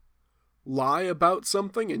lie about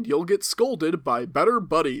something and you'll get scolded by better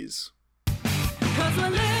buddies. 'Cause we're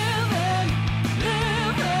living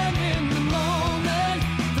in the moment,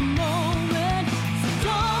 So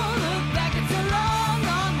don't look back, it's a long,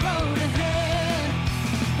 long road ahead,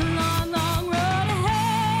 a long, long road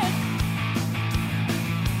ahead.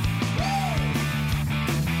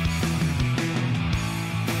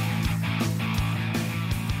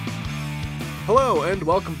 Hello and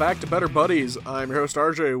welcome back to Better Buddies. I'm your host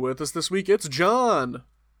RJ. With us this week it's John.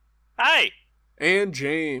 Hi. And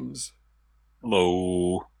James.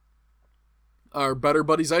 Hello. Our Better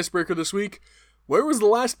Buddies icebreaker this week. Where was the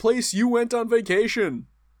last place you went on vacation?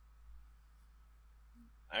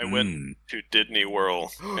 I went to Disney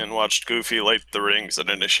World and watched Goofy light the rings and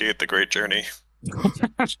initiate the Great Journey.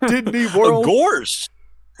 Disney World. Gorsh.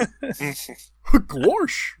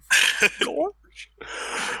 Gorsh.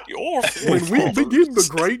 When we begin the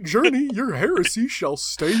great journey, your heresy shall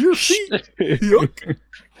stay your feet. Yuck.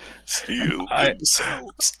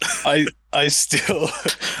 I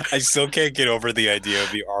still can't get over the idea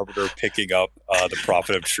of the Arbiter picking up the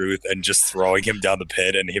Prophet of Truth and just throwing him down the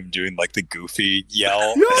pit and him doing like the Goofy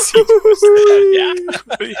yell.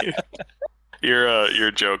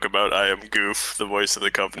 Your joke about I am Goof, the voice of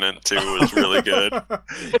the Covenant, too, was really good.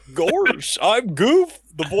 Gorsh, I'm Goof,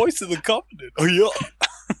 the voice of the Covenant. Oh yeah.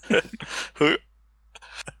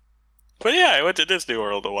 But yeah, I went to Disney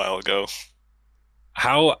World a while ago.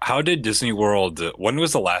 How did Disney World? When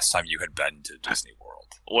was the last time you had been to Disney World?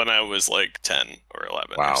 When I was like 10 or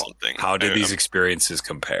 11 or something. How did these experiences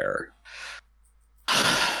compare?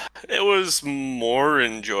 It was more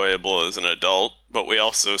enjoyable as an adult, but we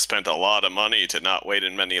also spent a lot of money to not wait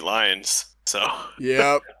in many lines. So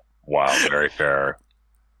Yep. Wow, very fair.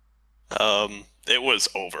 It was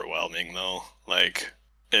overwhelming though. Like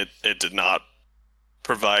it did not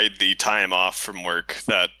provide the time off from work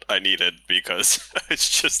that I needed because it's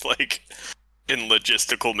just like in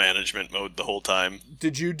logistical management mode the whole time.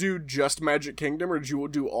 Did you do just Magic Kingdom or did you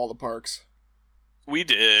do all the parks? We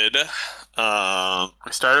did.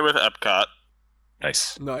 We started with Epcot.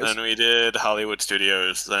 Nice. Then we did Hollywood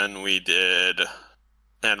Studios. Then we did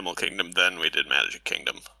Animal Kingdom. Then we did Magic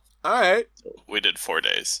Kingdom. All right. So we did 4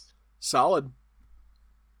 days. Solid.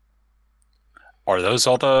 Are those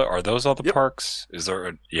all the Yep. parks? Is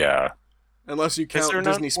there? Yeah. Unless you there count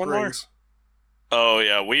not Disney one more? Springs. Oh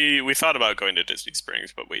yeah, we thought about going to Disney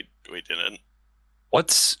Springs, but we didn't.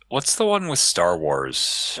 What's the one with Star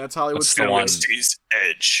Wars? That's Hollywood What's the one? Studios. Galaxy's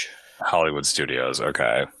Edge, Hollywood Studios.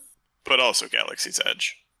 Okay. but also Galaxy's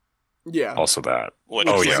Edge. Yeah. Also that. Which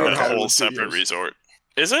Oh, is yeah, like okay. a whole Hollywood separate Studios. resort.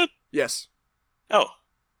 Is it? Yes. Oh.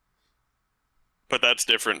 But that's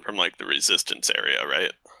different from like the Resistance area,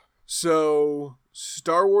 right? So,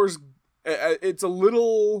 Star Wars, it's a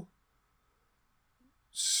little...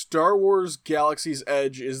 Star Wars Galaxy's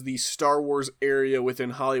Edge is the Star Wars area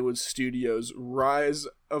within Hollywood Studios. Rise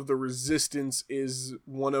of the Resistance is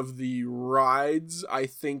one of the rides, I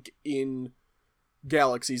think, in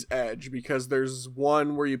Galaxy's Edge, because there's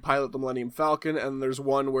one where you pilot the Millennium Falcon, and there's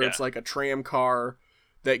one where it's like a tram car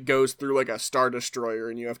that goes through like a Star Destroyer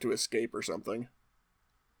and you have to escape or something.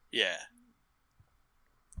 Yeah.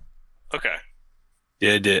 Okay.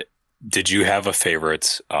 Did you have a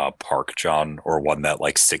favorite park, John, or one that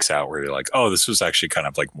like sticks out where you're like, oh, this was actually kind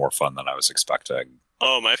of like more fun than I was expecting?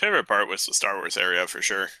 Oh, my favorite part was the Star Wars area for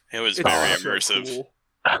sure. It was It's very so immersive.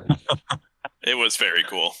 cool. It was very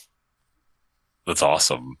cool. That's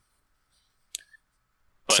awesome.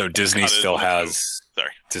 But So Disney Epcot is still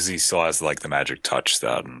also- has like the magic touch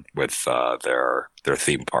then with their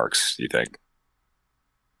theme parks, you think?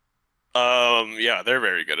 Yeah, they're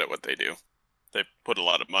very good at what they do. They put a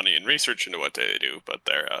lot of money and research into what they do, but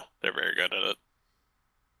they're very good at it.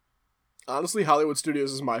 Honestly, Hollywood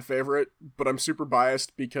Studios is my favorite, but I'm super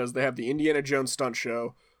biased because they have the Indiana Jones stunt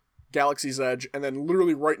show, Galaxy's Edge, and then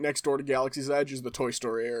literally right next door to Galaxy's Edge is the Toy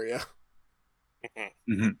Story area.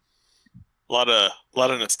 Mm-hmm. A lot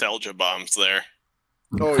of nostalgia bombs there.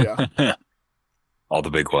 Oh yeah. All the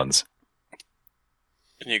big ones.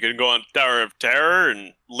 And you can go on Tower of Terror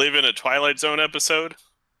and live in a Twilight Zone episode.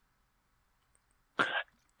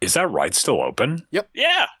 Is that ride still open?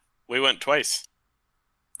 Yeah, we went twice.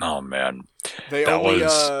 Oh man, They That only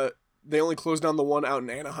was- they only closed down the one out in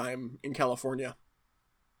Anaheim in California.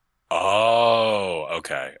 oh,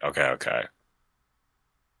 okay.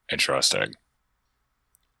 Interesting.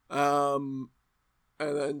 And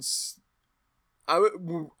then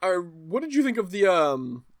what did you think of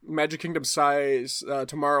the Magic Kingdom size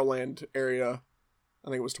Tomorrowland area? I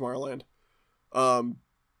think it was Tomorrowland.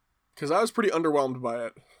 Because I was pretty underwhelmed by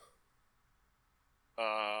it.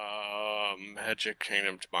 Magic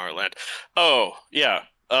Kingdom Tomorrowland. Oh, yeah.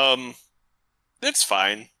 It's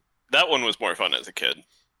fine. That one was more fun as a kid.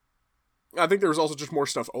 I think there was also just more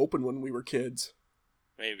stuff open when we were kids.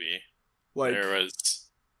 Maybe. Like, There was,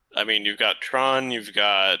 I mean, you've got Tron, you've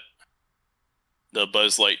got the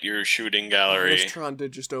Buzz Lightyear shooting gallery, Tron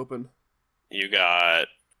did just open. you got,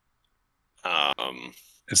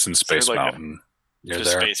 It's in Is there Space like a- Mountain. Near the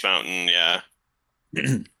there. Space Mountain, yeah.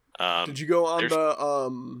 Did you go on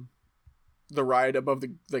there's- the ride above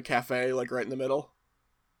the cafe, like right in the middle?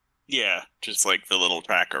 Yeah, just like the little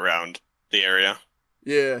track around the area.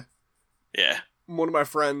 Yeah. Yeah. One of my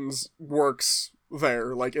friends works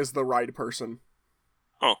there, like, as the ride person.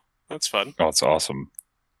 That's fun. Oh, it's awesome.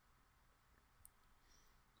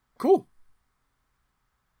 Cool.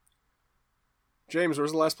 James,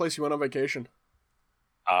 where's the last place you went on vacation?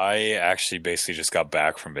 I actually basically just got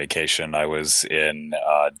back from vacation. I was in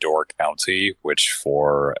Door County, which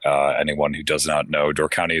for anyone who does not know, Door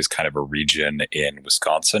County is kind of a region in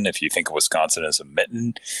Wisconsin. If you think of Wisconsin as a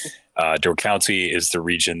mitten, Door County is the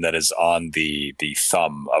region that is on the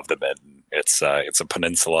thumb of the mitten. It's a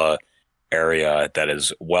peninsula area that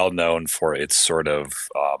is well known for its sort of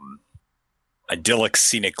idyllic,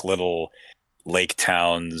 scenic little lake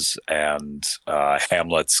towns and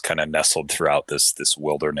hamlets kind of nestled throughout this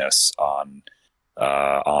wilderness on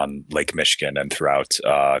Lake Michigan and throughout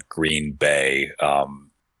Green Bay,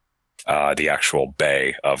 the actual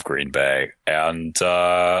bay of Green Bay, and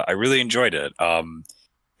I really enjoyed it.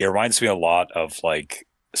 It reminds me a lot of, like,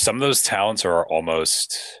 some of those towns are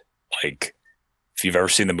almost like, if you've ever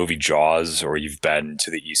seen the movie Jaws or you've been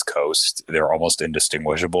to the East Coast, they're almost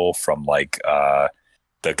indistinguishable from like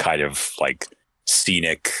the kind of like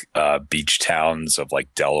scenic beach towns of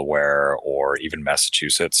like Delaware or even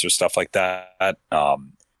Massachusetts or stuff like that.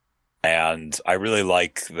 And I really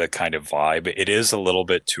like the kind of vibe. It is a little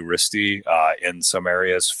bit touristy in some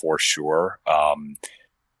areas for sure.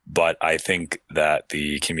 But I think that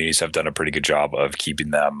the communities have done a pretty good job of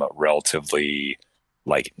keeping them relatively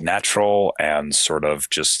like natural and sort of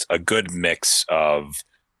just a good mix of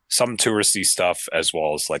some touristy stuff as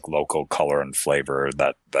well as like local color and flavor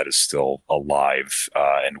that is still alive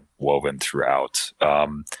and woven throughout. I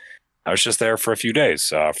was just there for a few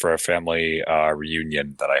days for a family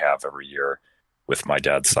reunion that I have every year with my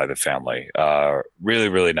dad's side of the family. Really,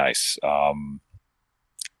 really nice.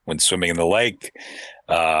 When swimming in the lake,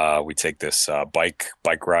 we take this bike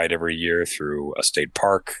ride every year through a state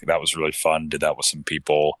park. That was really fun. Did that with some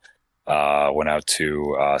people. Went out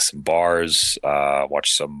to some bars,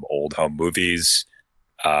 watched some old home movies,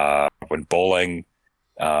 went bowling.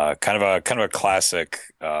 Kind of a classic,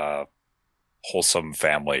 wholesome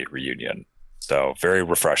family reunion. So very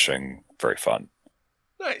refreshing, very fun.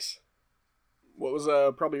 Nice. What was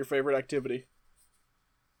probably your favorite activity?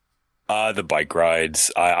 The bike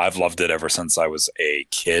rides. I've loved it ever since I was a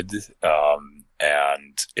kid,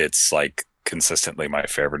 and it's like consistently my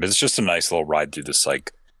favorite. It's just a nice little ride through this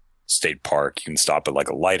like state park. You can stop at like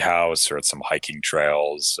a lighthouse or at some hiking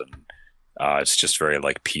trails, and it's just very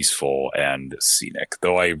like peaceful and scenic.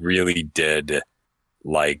 Though I really did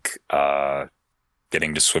like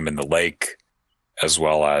getting to swim in the lake, as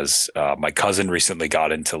well as my cousin recently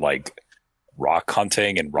got into like rock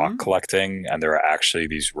hunting and rock collecting, and there are actually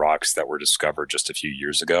these rocks that were discovered just a few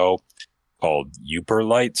years ago called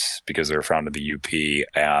Uperlites because they're found in the UP,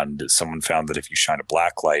 and someone found that if you shine a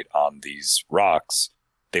black light on these rocks,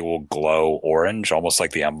 they will glow orange, almost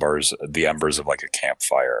like the embers of like a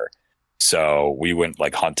campfire. So we went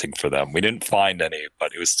like hunting for them. We didn't find any,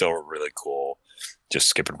 but it was still really cool, just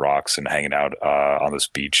skipping rocks and hanging out on this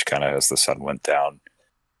beach kind of as the sun went down.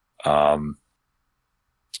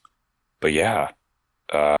 But yeah,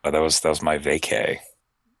 that was my vacay.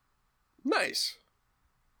 Nice.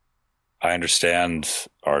 I understand,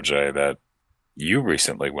 RJ, that you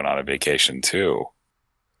recently went on a vacation too.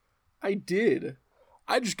 I did.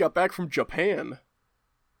 I just got back from Japan.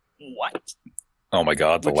 What? Oh my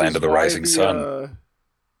God, the which land is of the why rising sun.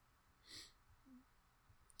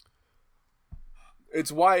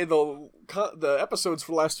 It's why the episodes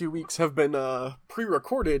for the last few weeks have been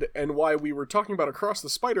pre-recorded, and why we were talking about Across the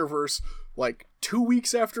Spider-Verse like 2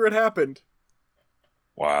 weeks after it happened.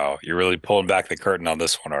 Wow, you're really pulling back the curtain on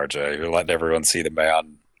this one, RJ. You're letting everyone see the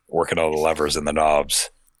man working all the levers and the knobs.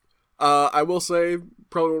 I will say,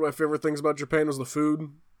 probably one of my favorite things about Japan was the food.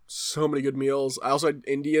 So many good meals. I also had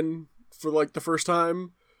Indian for like the first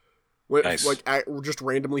time. Nice. Like, I just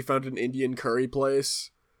randomly found an Indian curry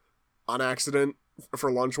place on accident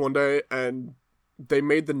for lunch one day, and they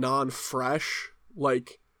made the naan fresh.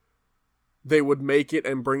 Like, they would make it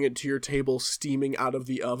and bring it to your table steaming out of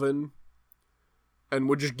the oven. and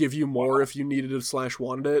would just give you more if you needed it /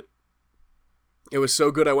 wanted it. It was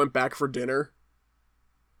so good I went back for dinner.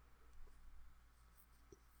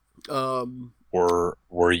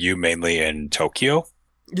 Were you mainly in Tokyo?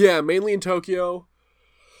 Yeah, mainly in Tokyo.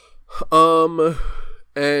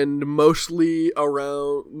 And mostly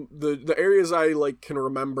around the areas I like can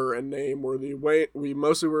remember and name were we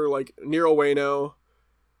mostly were like near Ueno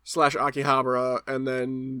 / Akihabara, and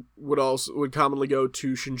then would commonly go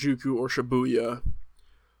to Shinjuku or Shibuya.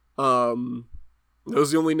 Those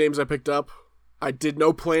are the only names I picked up. I did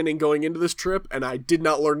no planning going into this trip, and I did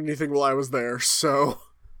not learn anything while I was there, so...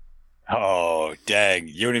 Oh, dang.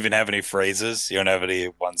 You don't even have any phrases? You don't have any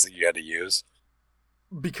ones that you had to use?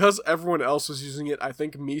 Because everyone else was using it, I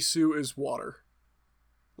think misu is water.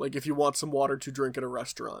 Like, if you want some water to drink at a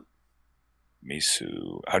restaurant.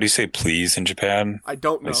 Misu. How do you say please in Japan? I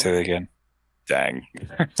don't know. Let me say that again. Dang.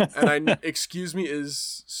 And excuse me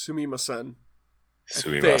is sumimasen.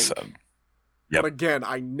 Sumimasen. Yep. But again,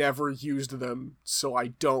 I never used them, so I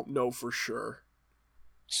don't know for sure.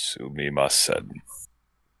 Sumimasen.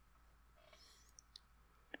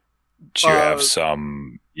 Do you have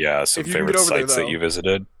some favorite sites that you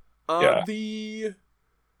visited? Yeah.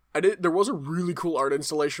 There was a really cool art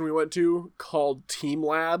installation we went to called Team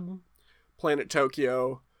Lab, Planet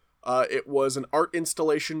Tokyo. It was an art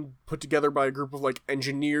installation put together by a group of like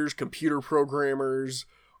engineers, computer programmers,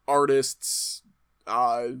 artists,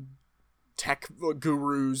 tech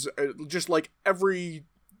gurus, just like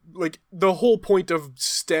the whole point of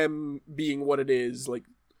STEM being what it is, like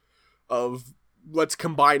of let's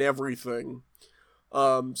combine everything.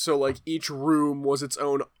 So like each room was its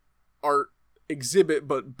own art exhibit,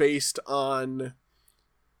 but based on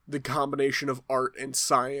the combination of art and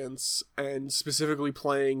science, and specifically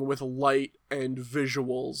playing with light and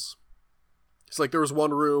visuals. It's like there was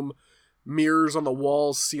one room, mirrors on the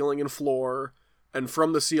walls, ceiling, and floor, and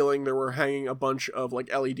from the ceiling there were hanging a bunch of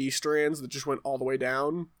like LED strands that just went all the way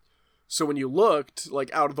down. So when you looked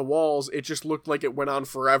like out of the walls, it just looked like it went on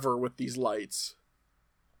forever with these lights.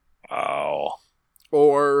 Oh.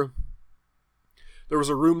 Or there was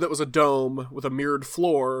a room that was a dome with a mirrored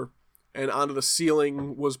floor, and onto the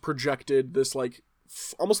ceiling was projected this like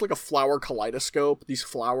almost like a flower kaleidoscope. These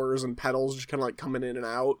flowers and petals just kind of like coming in and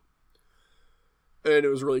out. And it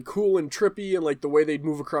was really cool and trippy, and like the way they'd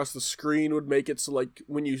move across the screen would make it so like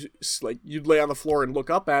when you'd lay on the floor and look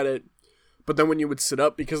up at it, but then when you would sit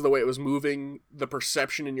up, because of the way it was moving, the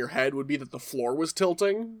perception in your head would be that the floor was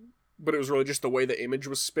tilting, but it was really just the way the image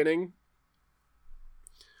was spinning.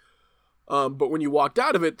 But when you walked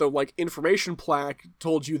out of it, the like information plaque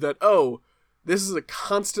told you that, oh, this is a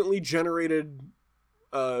constantly generated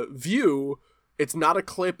view. It's not a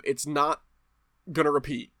clip. It's not gonna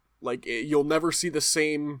repeat. Like, you'll never see the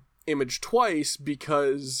same image twice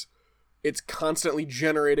because it's constantly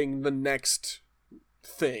generating the next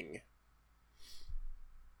thing.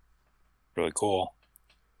 Really cool.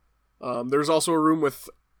 There's also a room with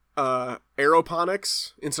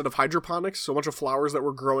aeroponics instead of hydroponics, so a bunch of flowers that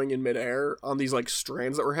were growing in midair on these like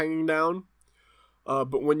strands that were hanging down.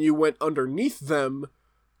 But when you went underneath them,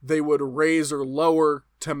 they would raise or lower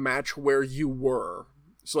to match where you were.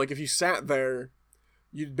 So like if you sat there,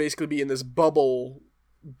 you'd basically be in this bubble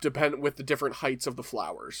dependent with the different heights of the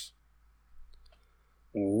flowers.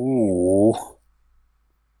 Ooh.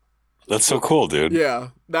 That's so cool, dude. Yeah,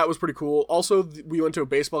 that was pretty cool. Also, we went to a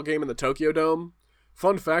baseball game in the Tokyo Dome.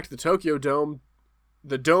 Fun fact, the Tokyo Dome,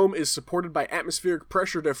 the dome is supported by atmospheric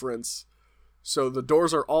pressure difference. So the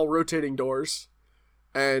doors are all rotating doors,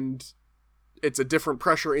 and it's a different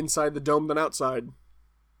pressure inside the dome than outside.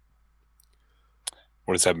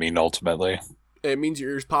 What does that mean ultimately? It means your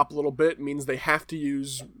ears pop a little bit. It means they have to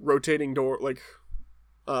use rotating door, like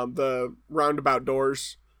the roundabout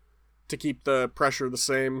doors, to keep the pressure the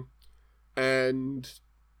same, and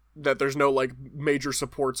that there's no like major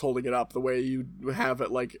supports holding it up the way you have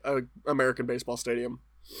at like a American baseball stadium.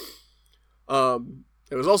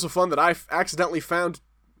 It was also fun that I accidentally found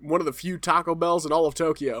one of the few Taco Bells in all of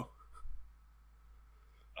Tokyo.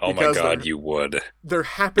 Oh my god, you would. There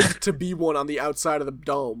happened to be one on the outside of the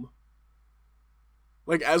dome.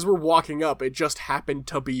 Like, as we're walking up, it just happened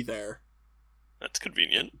to be there. That's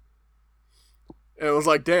convenient. And it was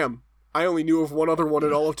like, damn, I only knew of one other one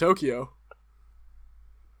in all of Tokyo.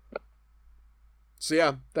 So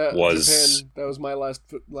yeah, Japan, that was my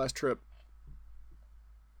last trip.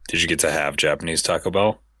 Did you get to have Japanese Taco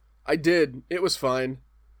Bell? I did. It was fine.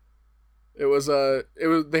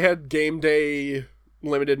 They had game day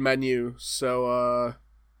limited menu, so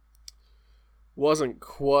wasn't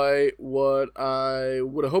quite what I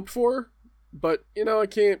would have hoped for, but you know, I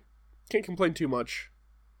can't complain too much.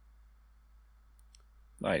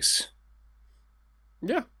 Nice.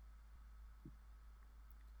 Yeah.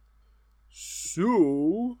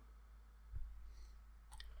 So,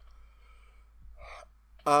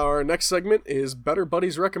 our next segment is Better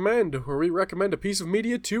Buddies Recommend, where we recommend a piece of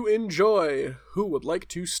media to enjoy. Who would like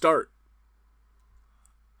to start?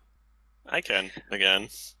 I can again.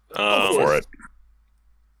 Go For it.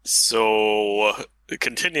 So,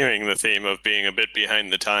 continuing the theme of being a bit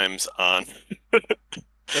behind the times on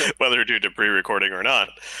whether due to pre-recording or not,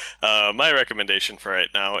 my recommendation for right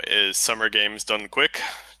now is Summer Games Done Quick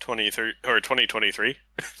 2023,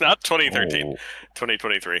 not 2013, Oh,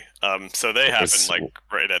 2023. So they happen This- like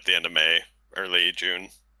right at the end of May, early June.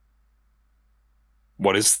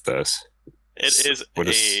 what is this? It is What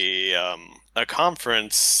is- a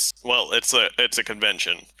conference. Well, it's a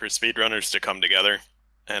convention for speedrunners to come together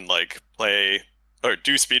and like play or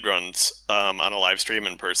do speedruns on a live stream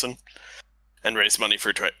in person and raise money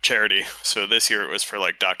for charity. So this year it was for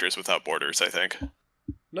like Doctors Without Borders, I think.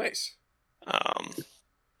 Nice.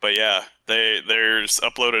 But yeah, there's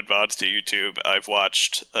uploaded VODs to YouTube. I've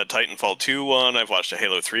watched a Titanfall 2 one, I've watched a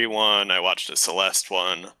Halo 3 one, I watched a Celeste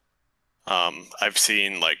one. I've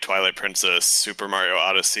seen like Twilight Princess, Super Mario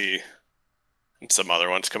Odyssey, and some other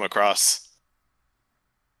ones come across.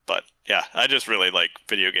 But yeah, I just really like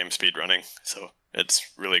video game speedrunning, so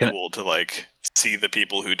it's really Yeah. cool to like see the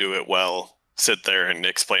people who do it well sit there and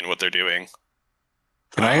explain what they're doing.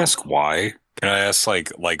 Can I ask why? Can I ask like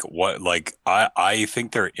what like I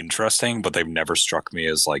think they're interesting, but they've never struck me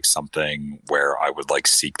as like something where I would like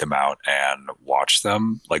seek them out and watch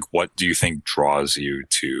them. Like what do you think draws you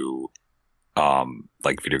to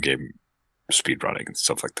like video game speedrunning and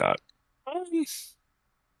stuff like that?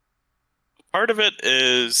 Part of it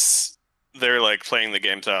is they're like playing the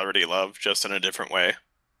games I already love, just in a different way.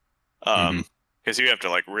 Because you have to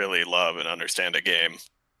like really love and understand a game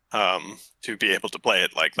to be able to play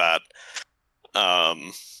it like that.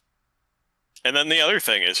 And then the other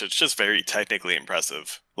thing is it's just very technically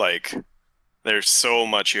impressive. Like there's so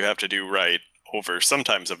much you have to do right over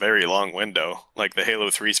sometimes a very long window. Like the Halo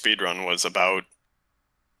 3 speedrun was about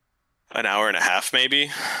an hour and a half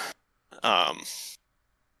maybe.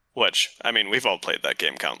 Which, I mean, we've all played that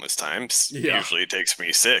game countless times. Yeah. Usually it takes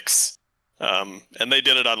me 6. And they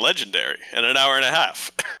did it on Legendary in an hour and a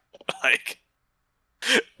half. Like,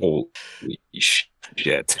 Holy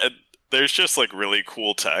shit. and there's just like really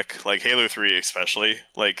cool tech, like Halo 3 especially.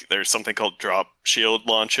 Like there's something called drop shield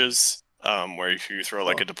launches, where if you throw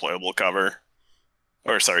like a deployable cover,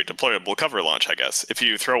 or sorry, deployable cover launch, I guess. If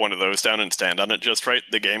you throw one of those down and stand on it just right,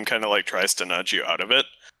 the game kind of like tries to nudge you out of it.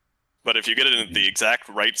 But if you get it in the exact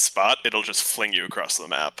right spot, it'll just fling you across the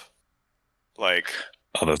map. Like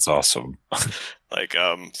Oh, that's awesome.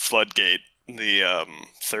 Floodgate,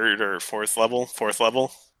 the fourth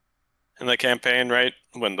level in the campaign, right?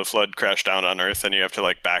 When the flood crashed down on Earth and you have to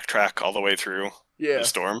like backtrack all the way through Yeah. the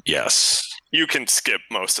storm. Yes. You can skip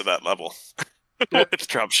most of that level Yeah. with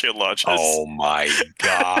drop shield launches. Oh my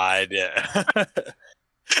god. Dude,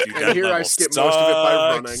 And here I skip most of it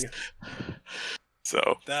by running.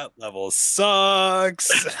 So That level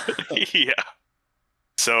sucks. yeah.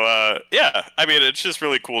 So yeah, I mean it's just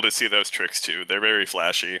really cool to see those tricks too. They're very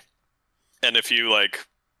flashy. And if you like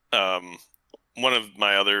one of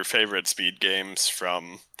my other favorite speed games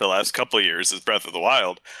from the last couple of years is Breath of the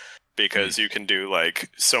Wild, because you can do like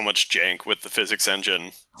so much jank with the physics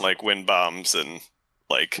engine, like wind bombs and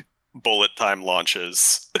like bullet time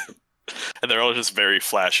launches. And they're all just very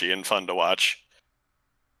flashy and fun to watch.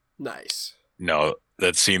 Nice. No,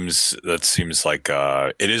 that seems like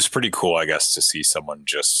it is pretty cool, I guess, to see someone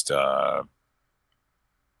just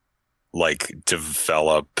like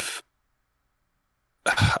develop,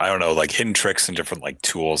 I don't know, like hidden tricks and different like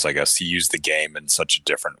tools, I guess, to use the game in such a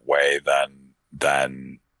different way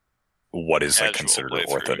than what is like Casual considered playthrough,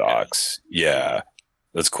 orthodox. Yeah,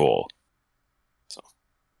 that's cool.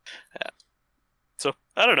 So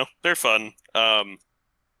I don't know, they're fun.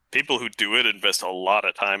 People who do it invest a lot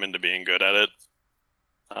of time into being good at it,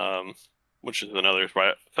 which is another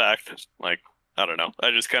fact. Like, I don't know,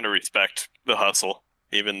 I just kind of respect the hustle,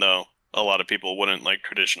 even though a lot of people wouldn't like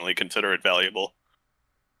traditionally consider it valuable.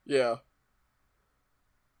 Yeah.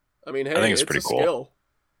 I mean, hey, think it's pretty a cool. skill.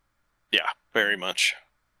 Yeah, very much.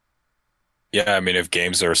 Yeah, I mean, if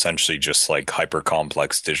games are essentially just like hyper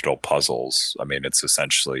complex digital puzzles, I mean, it's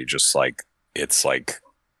essentially just like it's like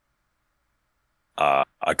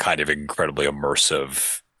a kind of incredibly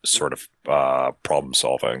immersive sort of problem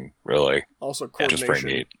solving, really. Also Just coordination. very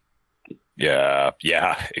neat. Yeah,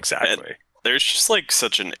 exactly. There's just like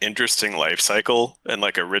such an interesting life cycle and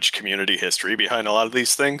like a rich community history behind a lot of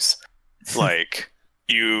these things. Like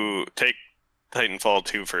you take Titanfall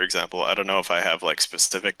 2, for example, I don't know if I have like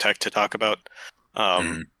specific tech to talk about,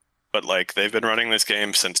 Mhm. but like they've been running this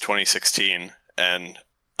game since 2016, and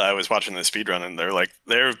I was watching the speedrun, and they're like,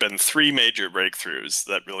 there have been 3 major breakthroughs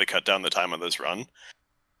that really cut down the time of this run.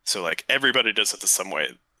 So like everybody does it the same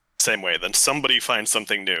way. Then somebody finds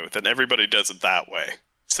something new. Then everybody does it that way.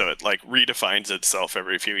 So it like redefines itself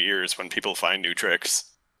every few years when people find new tricks.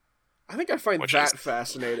 I think I find Which that is-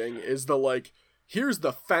 fascinating, is the like, here's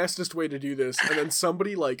the fastest way to do this, and then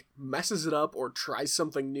somebody like messes it up or tries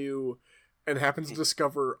something new and happens to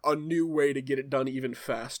discover a new way to get it done even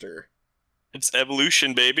faster. It's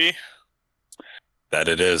evolution, baby. That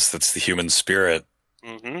it is. That's the human spirit.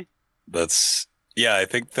 Mm-hmm. I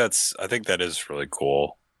think that is really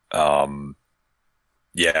cool. That's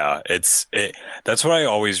what I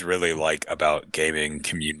always really like about gaming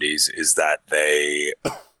communities, is that they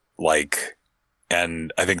like,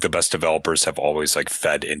 and I think the best developers have always like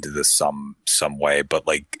fed into this some way, but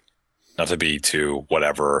like, not to be too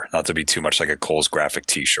much like a Cole's graphic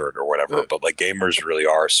t-shirt or whatever, but like gamers really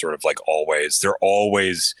are sort of like they're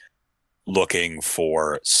always looking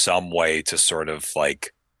for some way to sort of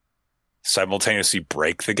like simultaneously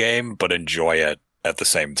break the game but enjoy it at the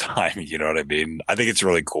same time. You know what I mean? I think it's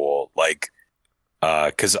really cool. Like,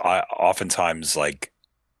 because I oftentimes like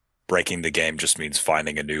breaking the game just means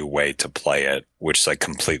finding a new way to play it, which like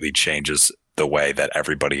completely changes the way that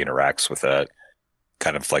everybody interacts with it.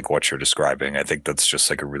 Kind of like what you're describing. I think that's just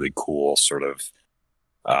like a really cool sort of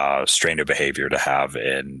strain of behavior to have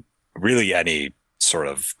in really any sort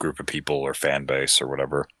of group of people or fan base or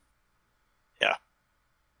whatever.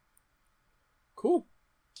 Cool.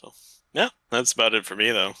 Yeah, that's about it for me,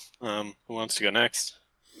 though. Who wants to go next?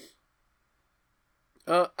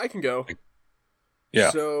 I can go. Yeah,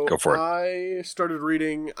 So go for it. I started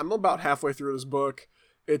reading, I'm about halfway through this book.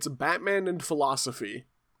 It's Batman and Philosophy.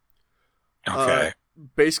 Okay.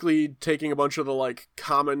 Basically taking a bunch of the like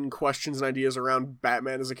common questions and ideas around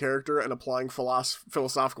Batman as a character and applying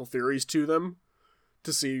philosophical theories to them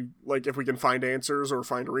to see like if we can find answers or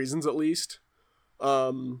find reasons at least.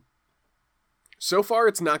 So far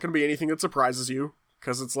it's not going to be anything that surprises you,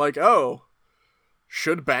 because it's like, oh,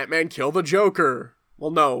 should Batman kill the Joker? Well,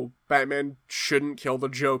 no, Batman shouldn't kill the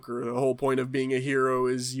Joker. The whole point of being a hero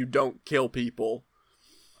is you don't kill people.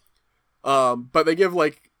 But they give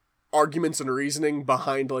like arguments and reasoning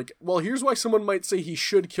behind like, well, here's why someone might say he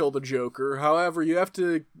should kill the Joker. However, you have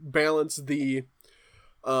to balance the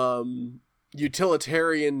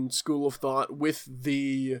utilitarian school of thought with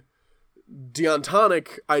the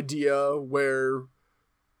deontonic idea where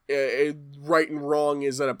right and wrong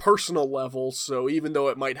is at a personal level, so even though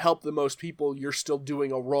it might help the most people, you're still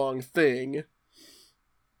doing a wrong thing.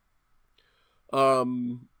 Wow,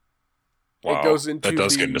 it goes into that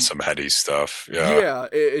does get into some heady stuff. Yeah.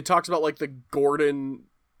 It talks about like the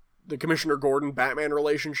Commissioner Gordon Batman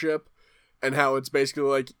relationship, and how it's basically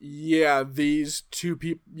like, yeah, these two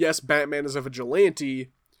people, yes, Batman is a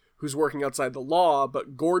vigilante who's working outside the law,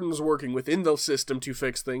 but Gordon's working within the system to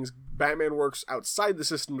fix things. Batman works outside the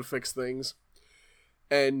system to fix things.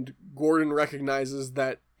 And Gordon recognizes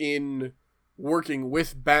that in working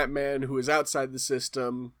with Batman, who is outside the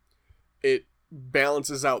system, it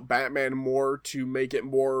balances out Batman more to make it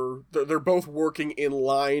more... They're both working in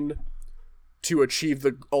line to achieve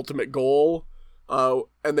the ultimate goal.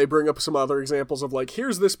 And they bring up some other examples of like,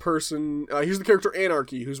 here's this person, here's the character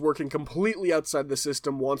Anarchy, who's working completely outside the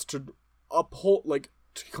system, wants to uphold, like,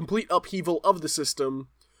 complete upheaval of the system,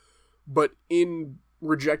 but in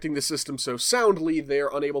rejecting the system so soundly, they're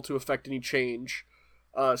unable to affect any change.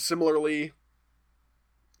 Similarly,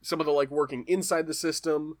 some of the like working inside the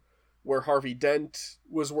system, where Harvey Dent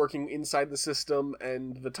was working inside the system,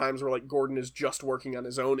 and the times where like Gordon is just working on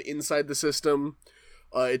his own inside the system.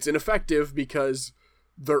 It's ineffective because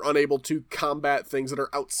they're unable to combat things that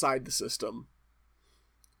are outside the system.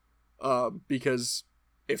 Because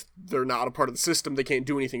if they're not a part of the system, they can't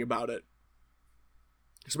do anything about it.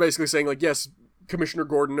 It's basically saying, like, yes, Commissioner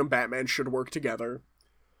Gordon and Batman should work together.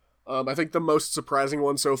 I think the most surprising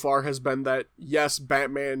one so far has been that, yes,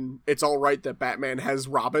 Batman, it's alright that Batman has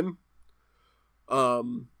Robin.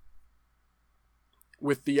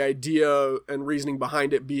 With the idea and reasoning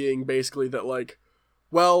behind it being basically that, like,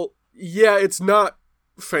 well, yeah, it's not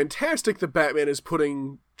fantastic that Batman is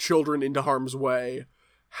putting children into harm's way.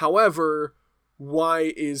 However,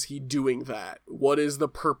 why is he doing that? What is the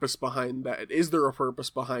purpose behind that? Is there a purpose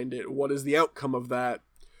behind it? What is the outcome of that?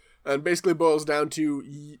 And basically boils down to,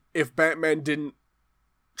 if Batman didn't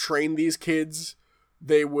train these kids,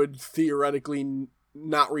 they would theoretically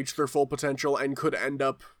not reach their full potential and could end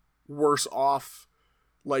up worse off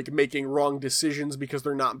like making wrong decisions because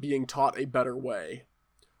they're not being taught a better way.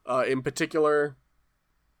 In particular,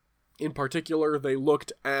 they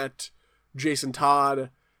looked at Jason Todd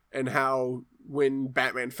and how when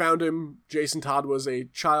Batman found him, Jason Todd was a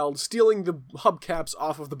child stealing the hubcaps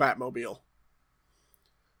off of the Batmobile.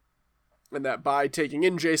 And that by taking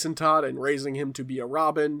in Jason Todd and raising him to be a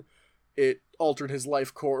Robin, it altered his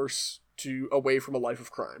life course to away from a life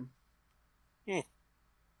of crime.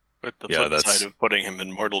 With the flip side of putting him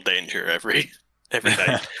in mortal danger every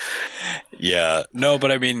night. Yeah, no,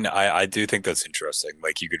 but I mean, I do think that's interesting.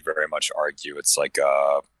 Like, you could very much argue it's like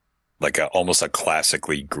a almost a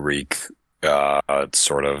classically Greek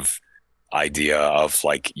sort of idea of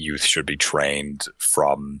like youth should be trained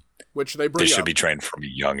from, which they should be trained from a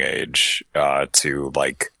young age to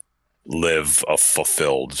like live a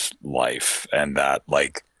fulfilled life, and that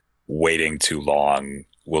like waiting too long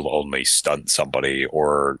will only stunt somebody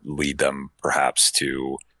or lead them perhaps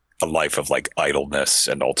to a life of like idleness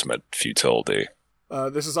and ultimate futility.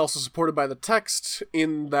 This is also supported by the text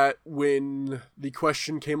in that when the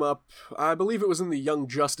question came up, I believe it was in the Young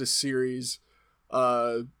Justice series,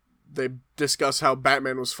 they discuss how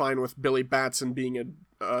Batman was fine with Billy Batson being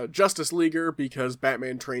a Justice Leaguer because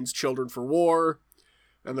Batman trains children for war.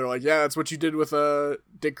 And they're like, yeah, that's what you did with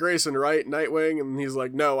Dick Grayson, right? Nightwing? And he's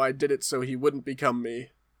like, no, I did it so he wouldn't become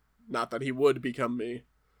me. Not that he would become me.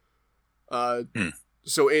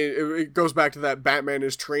 So it goes back to that Batman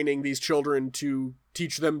is training these children to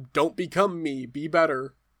teach them, don't become me, be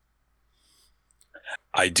better.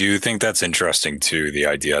 I do think that's interesting too, the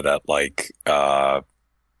idea that like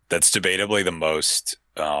that's debatably the most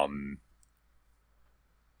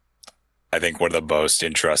I think one of the most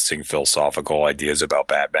interesting philosophical ideas about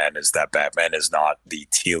Batman is that Batman is not the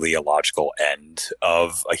teleological end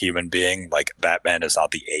of a human being. Like, Batman is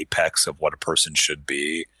not the apex of what a person should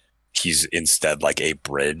be. He's instead like a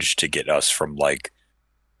bridge to get us from like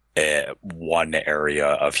one area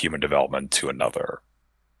of human development to another.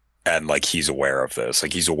 And like, he's aware of this.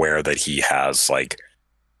 Like, he's aware that he has like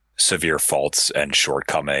severe faults and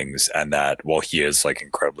shortcomings, and that while he is like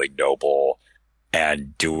incredibly noble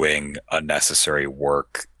and doing unnecessary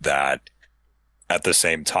work, that at the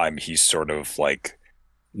same time he's sort of like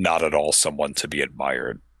not at all someone to be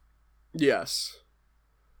admired. Yes.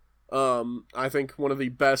 I think one of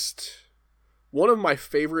my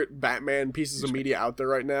favorite Batman pieces of media out there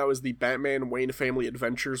right now is the Batman Wayne Family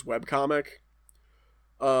Adventures webcomic.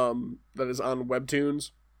 That is on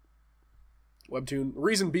Webtoon.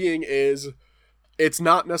 Reason being is it's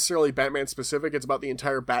not necessarily Batman specific, it's about the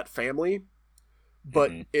entire Bat family.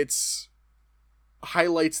 But it's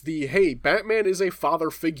highlights the, hey, Batman is a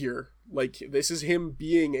father figure. Like, this is him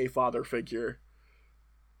being a father figure.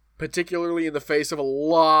 Particularly in the face of a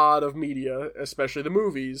lot of media, especially the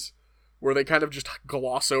movies, where they kind of just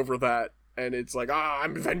gloss over that. And it's like,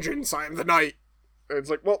 I'm vengeance, I'm the knight. And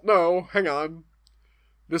it's like, well, no, hang on.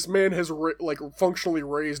 This man has, functionally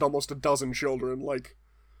raised almost a dozen children. Like,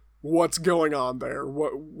 what's going on there?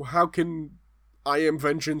 How can I am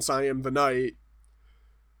vengeance, I am the knight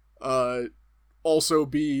also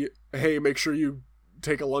be, hey, make sure you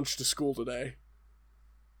take a lunch to school today?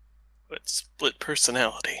 But split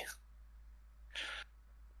personality.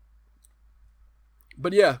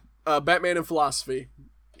 But yeah, Batman and philosophy.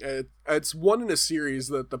 It's one in a series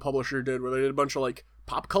that the publisher did where they did a bunch of like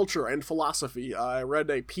pop culture and philosophy. I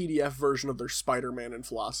read a PDF version of their Spider-Man and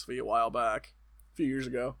philosophy a while back, a few years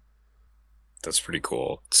ago. That's pretty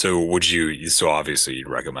cool. So obviously you'd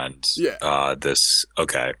recommend this.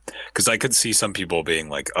 Okay. Because I could see some people being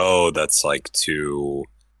like, oh, that's like too...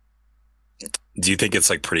 Do you think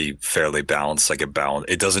it's like pretty fairly balanced? Like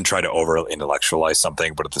it doesn't try to over intellectualize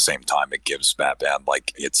something, but at the same time it gives Batman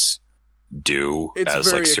like its due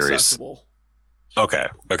as very like serious. accessible. Okay,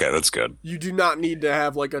 that's good. You do not need to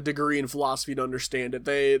have like a degree in philosophy to understand it.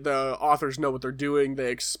 The authors know what they're doing.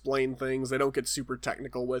 They explain things. They don't get super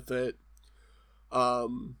technical with it.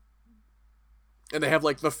 And they have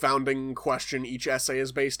like the founding question each essay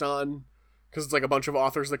is based on, because it's like a bunch of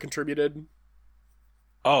authors that contributed.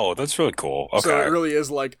 Oh, that's really cool. Okay. So it really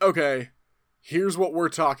is like, okay, here's what we're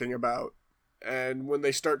talking about. And when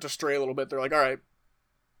they start to stray a little bit, they're like, all right,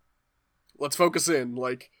 let's focus in.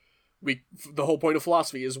 Like, the whole point of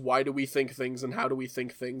philosophy is why do we think things and how do we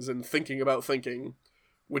think things and thinking about thinking,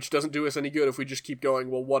 which doesn't do us any good if we just keep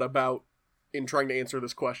going, well, what about in trying to answer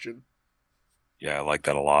this question? Yeah, I like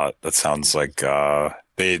that a lot. That sounds like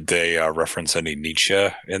they reference any Nietzsche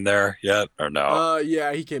in there yet or no?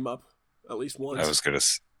 Yeah, he came up at least once.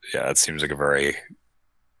 It seems like a very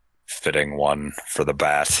fitting one for the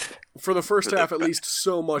Bat. For the first half, at least,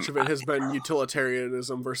 so much of it has been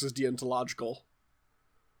utilitarianism versus deontological.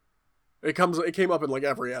 It came up in like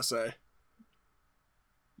every essay.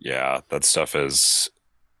 Yeah, that stuff is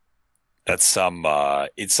that's some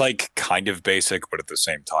it's like kind of basic, but at the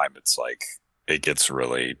same time it's like it gets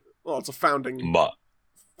really Well, it's a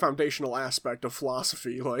foundational aspect of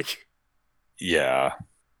philosophy. Like, yeah.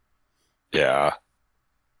 Yeah.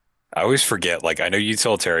 I always forget, like I know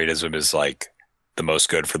utilitarianism is like the most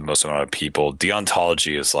good for the most amount of people.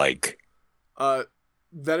 Deontology is like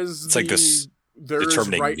that is it's like this there is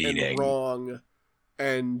determining right meaning. and wrong,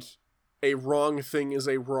 and a wrong thing is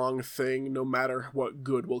a wrong thing, no matter what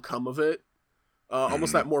good will come of it.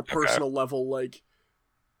 Almost that more personal level, like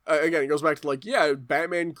again, it goes back to like, yeah,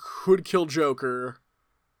 Batman could kill Joker,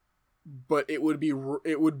 but it would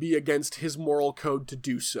be against his moral code to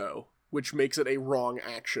do so, which makes it a wrong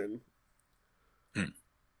action.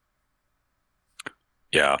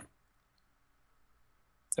 Yeah.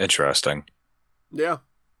 Interesting. Yeah.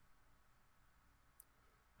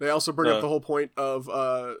 They also bring up the whole point of,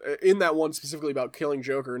 in that one specifically about killing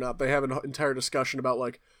Joker or not, they have an entire discussion about,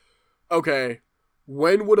 like, okay,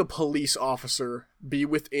 when would a police officer be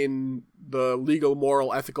within the legal,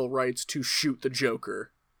 moral, ethical rights to shoot the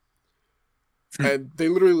Joker? And they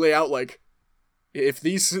literally lay out, like, if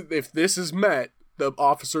this is met, the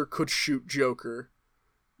officer could shoot Joker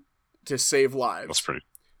to save lives. That's pretty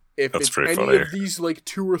If that's it's pretty any funny. of these, like,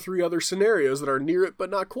 2 or 3 other scenarios that are near it but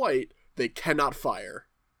not quite, they cannot fire.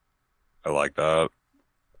 I like that.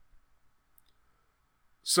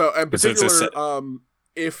 So, in It's- it's a particular,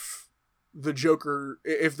 if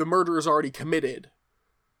the murder is already committed,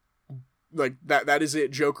 like, that is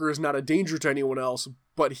it. Joker is not a danger to anyone else,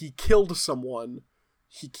 but he killed someone,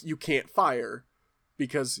 you can't fire,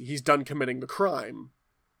 because he's done committing the crime.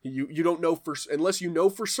 You don't know unless you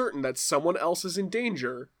know for certain that someone else is in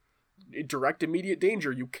danger, direct immediate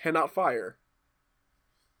danger, you cannot fire.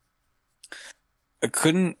 But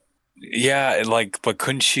couldn't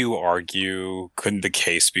you argue, couldn't the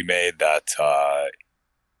case be made that,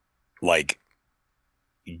 like,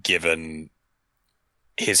 given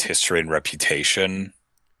his history and reputation,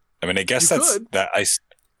 I mean, I guess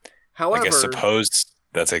However, I guess suppose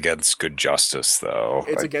that's against good justice, though.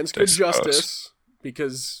 it's against good justice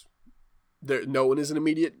because no one is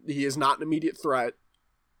he is not an immediate threat.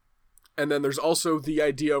 And then there's also the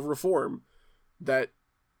idea of reform that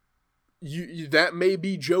that may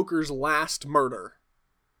be Joker's last murder,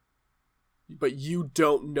 but you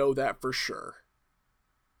don't know that for sure.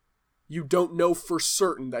 You don't know for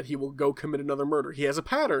certain that he will go commit another murder. He has a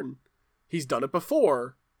pattern. He's done it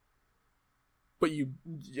before. But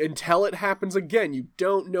until it happens again, you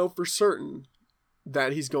don't know for certain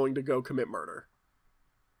that he's going to go commit murder.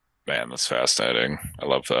 Man, that's fascinating. I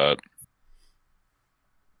love that.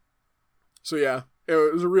 So yeah,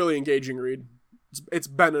 it was a really engaging read. It's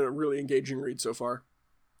been a really engaging read so far.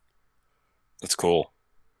 That's cool.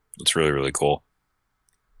 That's really, really cool.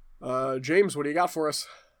 James, what do you got for us?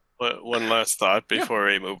 One last thought before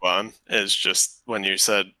we move on is just when you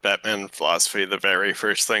said Batman philosophy, the very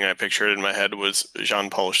first thing I pictured in my head was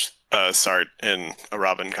Jean-Paul Sartre in a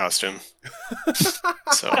Robin costume.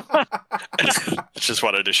 So just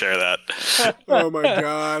wanted to share that. Oh my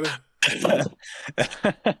god.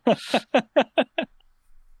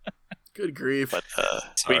 Good grief. But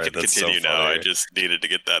Sorry, we can that's so continue now. I funny. just needed to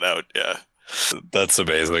get that out. Yeah. That's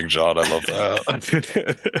amazing, John. I love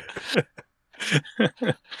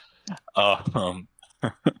that.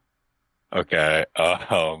 Okay.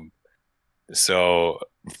 So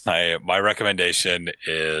my recommendation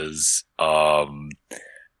is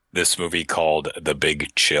this movie called The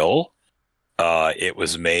Big Chill. It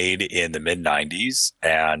was made in the mid-90s,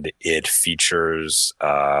 and it features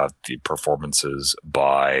the performances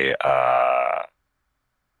by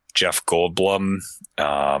Jeff Goldblum.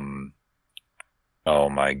 Oh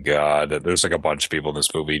my God. There's like a bunch of people in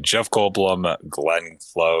this movie. Jeff Goldblum, Glenn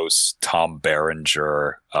Close, Tom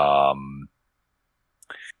Berenger,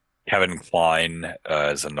 Kevin Kline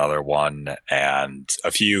is another one, and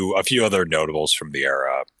a few other notables from the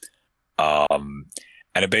era.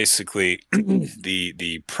 And it basically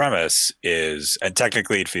the premise is, and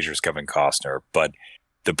technically it features Kevin Costner, but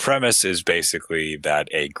the premise is basically that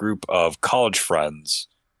a group of college friends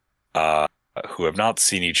who have not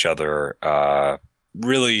seen each other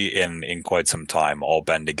really in quite some time all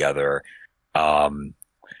band together,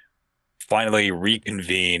 finally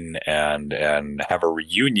reconvene and have a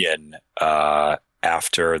reunion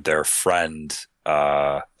after their friend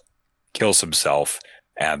kills himself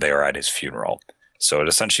and they are at his funeral. So it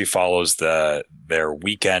essentially follows their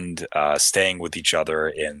weekend staying with each other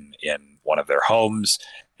in one of their homes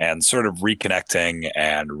and sort of reconnecting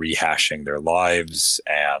and rehashing their lives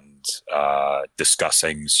and and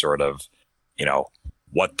discussing sort of, you know,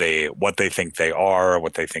 what they think they are,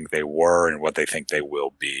 what they think they were, and what they think they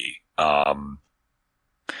will be.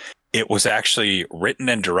 It was actually written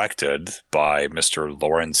and directed by Mr.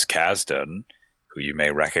 Lawrence Kasdan, who you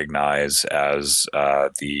may recognize as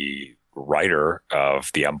the writer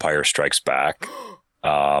of The Empire Strikes Back.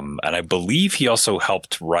 And I believe he also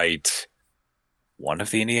helped write one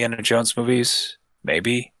of the Indiana Jones movies,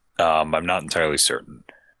 maybe. I'm not entirely certain.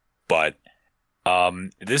 But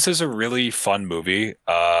this is a really fun movie.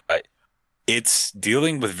 It's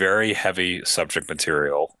dealing with very heavy subject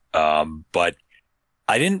material, but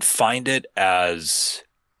I didn't find it as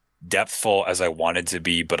depthful as I wanted to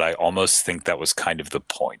be, but I almost think that was kind of the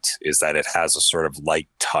point, is that it has a sort of light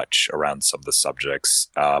touch around some of the subjects,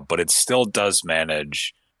 but it still does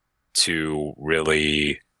manage to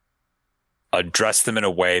really address them in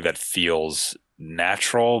a way that feels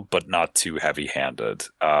natural, but not too heavy-handed.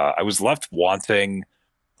 I was left wanting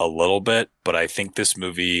a little bit, but I think this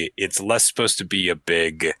movie, it's less supposed to be a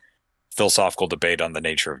big philosophical debate on the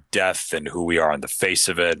nature of death and who we are in the face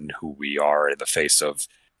of it and who we are in the face of,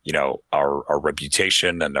 you know, our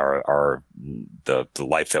reputation and the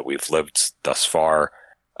life that we've lived thus far,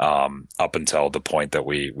 up until the point that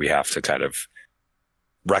we have to kind of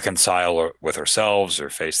reconcile with ourselves or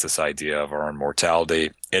face this idea of our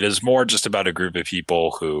immortality. It is more just about a group of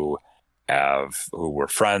people who were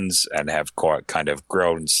friends and have kind of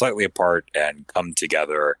grown slightly apart and come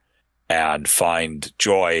together and find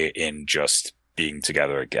joy in just being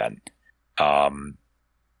together again.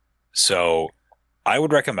 So I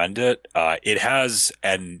would recommend it. It has,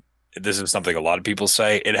 and this is something a lot of people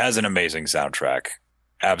say, it has an amazing soundtrack.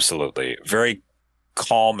 Absolutely. Very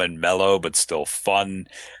calm and mellow, but still fun.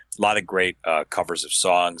 A lot of great covers of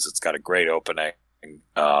songs. It's got a great opening.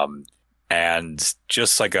 And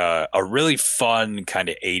just like a really fun kind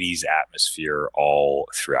of 80s atmosphere all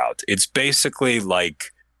throughout. It's basically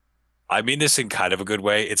like, I mean this in kind of a good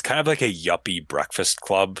way, it's kind of like a yuppie breakfast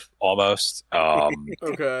club almost.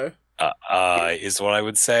 Okay. Is what I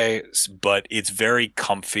would say. But it's very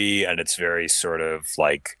comfy and it's very sort of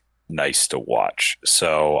like nice to watch.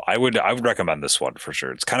 So I would recommend this one for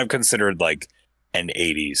sure. It's kind of considered like an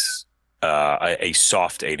 80s, a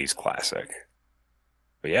soft 80s classic.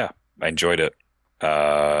 But yeah, I enjoyed it.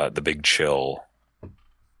 The Big Chill.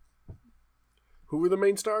 Who were the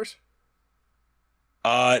main stars?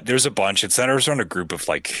 There's a bunch. It centers on a group of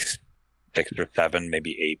like 6 or 7,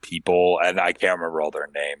 maybe 8 people, and I can't remember all their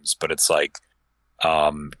names, but it's like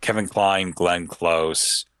Kevin Kline, Glenn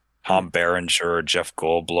Close, Tom Berenger, Jeff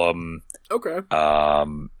Goldblum. Okay.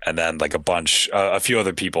 And then like a few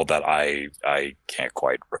other people that I can't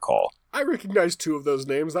quite recall. I recognize 2 of those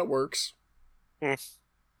names. That works.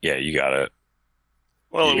 Yeah, you got it.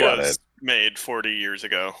 Well, You it got was it. made 40 years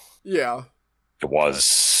ago. Yeah. It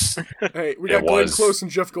was. Hey, we It got Glenn was. Close and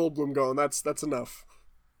Jeff Goldblum going. That's enough.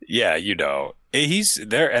 Yeah, you know, he's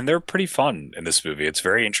there, and they're pretty fun in this movie. It's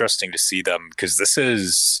very interesting to see them because this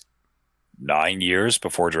is 9 years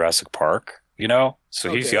before Jurassic Park, you know,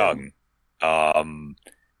 so he's Okay. young.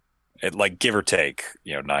 It like give or take,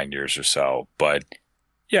 9 years or so, but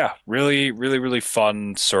yeah, really, really, really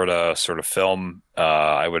fun sort of film.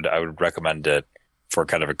 I would recommend it for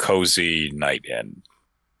kind of a cozy night in.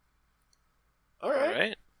 All All right.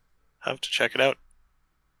 right. Have to check it out.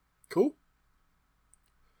 Cool.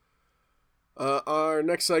 Our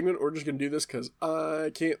next segment, we're just going to do this because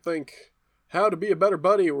I can't think. How to be a better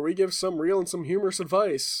buddy, where we give some real and some humorous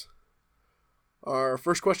advice. Our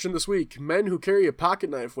first question this week. Men who carry a pocket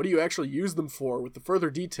knife, what do you actually use them for? With the further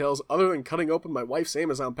details, other than cutting open my wife's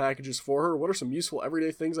Amazon packages for her, what are some useful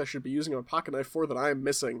everyday things I should be using a pocket knife for that I am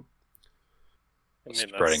missing? I mean,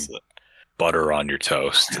 Spreading butter on your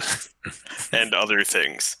toast and other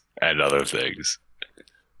things. and other things.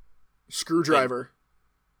 Screwdriver.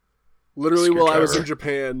 Literally, while I was in Screwdriver.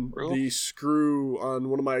 Japan, Really? the screw on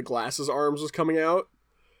one of my glasses arms was coming out,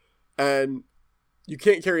 and you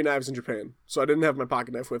can't carry knives in Japan, so I didn't have my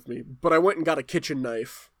pocket knife with me. But I went and got a kitchen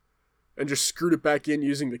knife, and just screwed it back in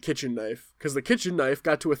using the kitchen knife, because the kitchen knife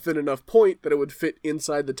got to a thin enough point that it would fit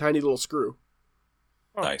inside the tiny little screw.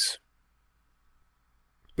 Nice.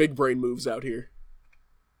 Big brain moves out here.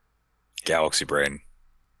 Galaxy brain.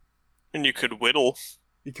 And you could whittle,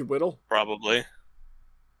 You could whittle. probably.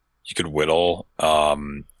 You could whittle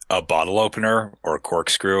a bottle opener or a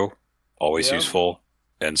corkscrew. Always Yeah. useful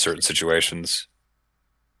in certain situations.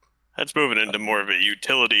 That's moving into more of a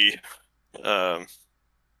utility or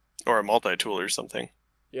a multi-tool or something.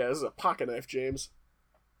 Yeah, this is a pocket knife, James.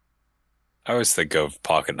 I always think of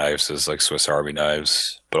pocket knives as like Swiss Army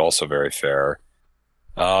knives, but also very fair.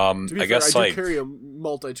 To be I fair, guess I do like carry a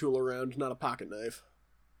multi-tool around, not a pocket knife.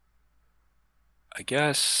 I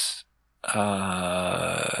guess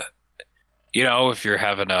uh if you're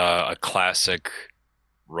having a classic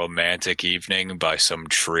romantic evening by some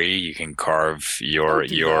tree, you can carve Don't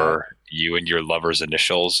do that. you and your lover's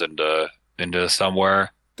initials into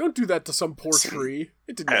somewhere. Don't do that to some poor Some tree.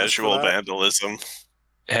 It didn't ask for Casual that. vandalism.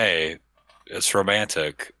 Hey, it's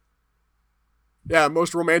romantic. Yeah,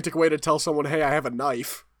 most romantic way to tell someone, hey, I have a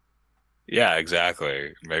knife. Yeah,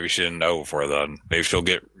 exactly. Maybe she didn't know before then. Maybe she'll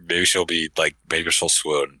be like, maybe she'll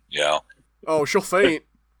swoon, Oh, she'll faint.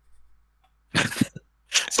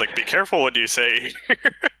 It's like, be careful what you say.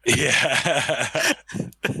 Yeah.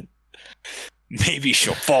 Maybe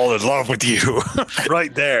she'll fall in love with you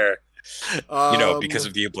right there. Because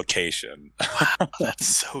of the implication. That's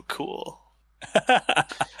so cool.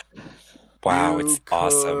 Wow, You it's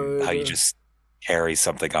awesome how you could- just carry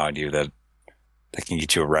something on you that can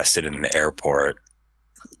get you arrested in an airport.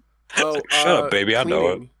 Oh, Shut up, baby, I know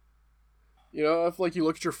it. cleaning. If like you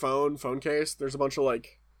look at your phone case, there's a bunch of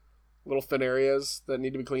like little thin areas that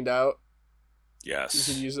need to be cleaned out. You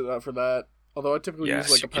Yes, can use it for that. Although I typically Yes,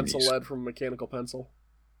 use like you a can pencil use- lead from a mechanical pencil.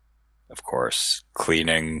 of course.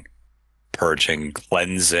 Cleaning, purging,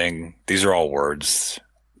 cleansing. These are all words,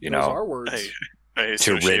 Those are words. I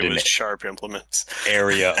associate rid with an- sharp implements.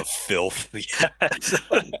 area of filth. Yes.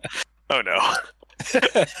 Oh no.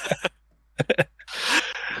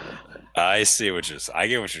 I see I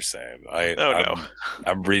get what you're saying. No.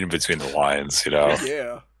 I'm reading between the lines.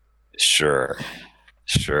 Yeah. Sure.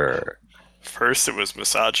 First it was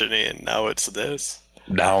misogyny, and now it's this.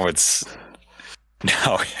 Now it's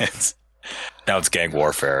gang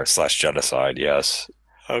warfare / genocide. Yes,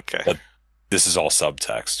 Okay. But this is all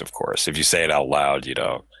subtext, of course. If you say it out loud, you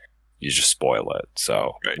just spoil it.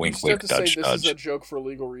 So Right. You wink, just have wink, to say nudge, this is a nudge. joke for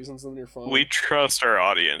legal reasons, and then you're fine. We trust our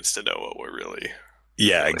audience to know what we're really.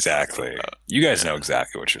 Yeah, Really exactly. talking about. You guys know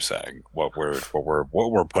exactly what you're saying. What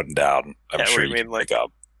we're putting down. I'm Yeah, sure we you mean, can like- pick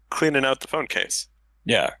up. Cleaning out the phone case.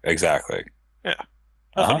 Yeah, exactly. Nothing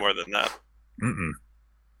Uh-huh. more than that. Mm-mm.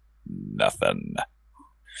 Nothing.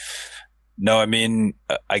 No, I mean,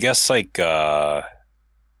 I guess like I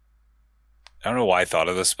don't know why I thought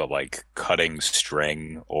of this, but like cutting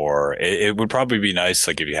string, or it would probably be nice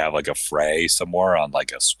like if you have like a fray somewhere on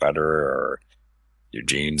like a sweater or your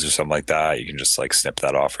jeans or something like that, you can just like snip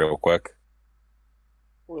that off real quick.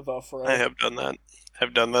 Or the fray, I have done that.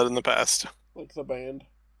 Have done that in the past. like the band.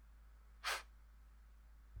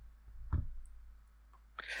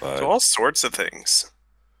 But So all sorts of things.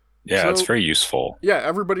 yeah, it's So- very useful. Yeah,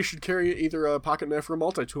 everybody should carry either a pocket knife or a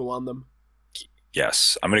multi-tool on them.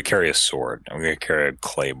 Yes, I'm gonna carry a sword. I'm gonna carry a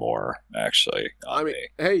claymore, actually. On me.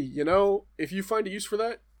 Hey, if you find a use for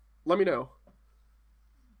that, let me know.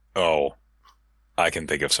 Oh, I can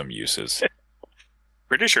think of some uses.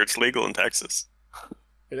 Pretty sure it's legal in Texas.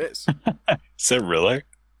 It is. Is it really?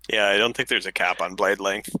 Yeah, I don't think there's a cap on blade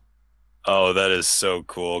length. Oh, that is so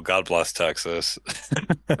cool. God bless Texas.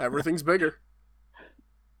 Everything's bigger.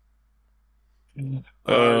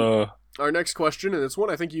 Uh, Our next question, and it's one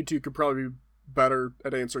I think you two could probably be better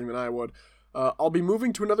at answering than I would. I'll be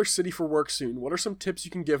moving to another city for work soon. What are some tips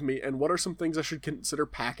you can give me, and what are some things I should consider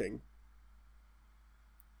packing?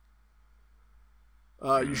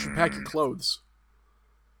 You should pack your clothes.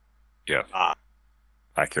 yeah. Ah.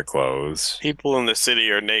 Pack your clothes. People in the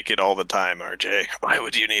city are naked all the time, RJ. Why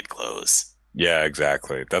would you need clothes? Yeah,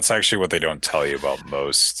 exactly. That's actually what they don't tell you about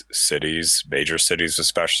most cities, major cities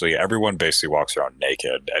especially. Everyone basically walks around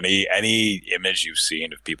naked. Any image you've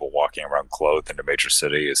seen of people walking around clothed in a major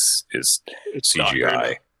city is CGI.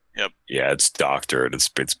 doctored. Yep. Yeah, it's doctored. It's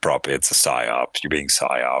probably it's a psyop. You're being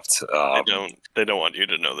psyoped. They don't want you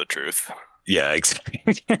to know the truth. Yeah,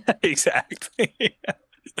 exactly. Exactly.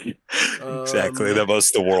 Exactly.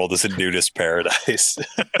 The world is a nudist paradise.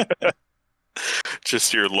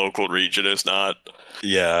 Just your local region is not.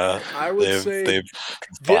 Yeah. I would say they've get to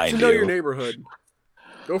confined know you. your neighborhood.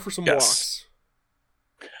 Go for some Yes.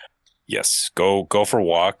 walks. Yes, go for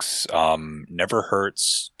walks. Never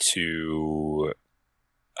hurts to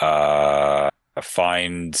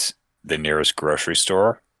find the nearest grocery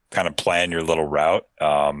store. Kind of plan your little route,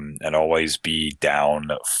 and always be down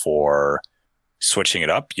for switching it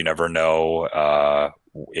up. You never know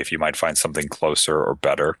if you might find something closer or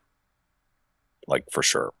better. Like for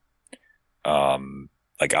sure.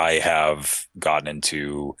 Like I have gotten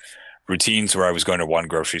into routines where I was going to one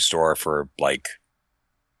grocery store for like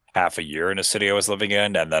half a year in a city I was living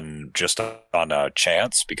in, and then just on a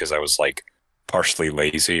chance, because I was like partially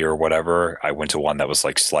lazy or whatever, I went to one that was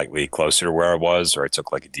like slightly closer to where I was, or I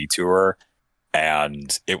took like a detour,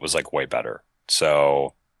 and it was like way better.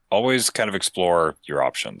 So always kind of explore your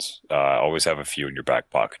options. Always have a few in your back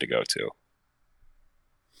pocket to go to.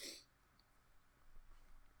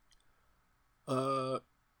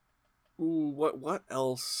 What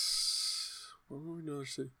else? Where were we another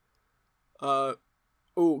city?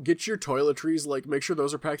 Get your toiletries, like, make sure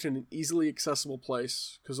those are packed in an easily accessible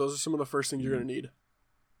place, because those are some of the first things you're going to need.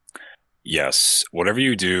 Yes, whatever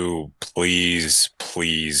you do, please,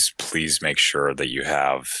 please, please make sure that you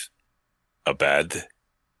have a bed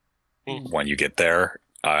when you get there.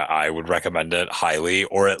 I would recommend it highly,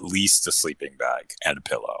 or at least a sleeping bag and a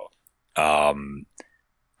pillow.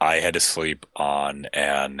 I had to sleep on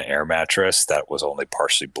an air mattress that was only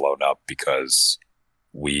partially blown up because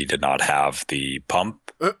we did not have the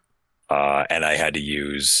pump. And I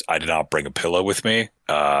did not bring a pillow with me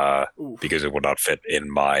because it would not fit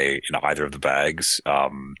in either of the bags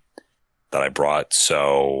that I brought.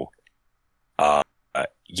 So,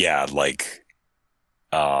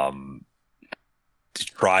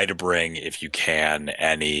 try to bring, if you can,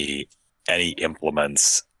 any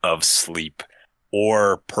implements of sleep,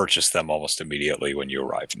 or purchase them almost immediately when you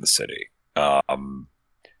arrive in the city.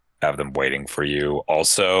 Have them waiting for you.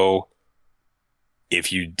 Also,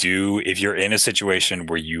 if you're in a situation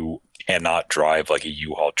where you cannot drive like a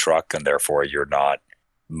U-Haul truck and therefore you're not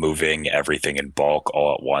moving everything in bulk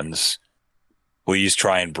all at once, please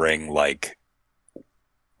try and bring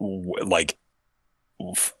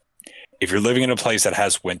if you're living in a place that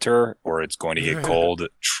has winter or it's going to get cold,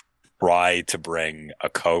 try to bring a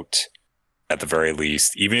coat at the very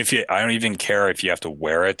least. I don't even care if you have to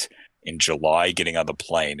wear it in July getting on the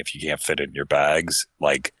plane if you can't fit it in your bags.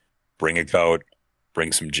 Like, bring a coat,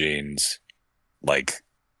 bring some jeans,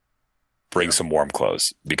 bring some warm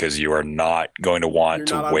clothes, because you are not going to want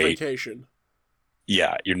to wait. On vacation.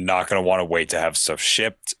 Yeah, you're not going to want to wait to have stuff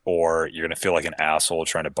shipped, or you're going to feel like an asshole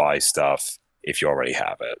trying to buy stuff if you already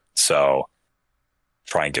have it. So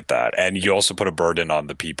try and get that. And you also put a burden on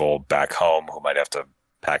the people back home who might have to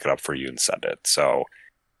pack it up for you and send it. So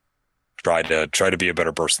try to be a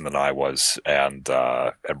better person than I was, and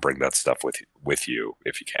bring that stuff with you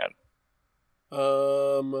if you can.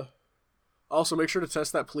 Also, make sure to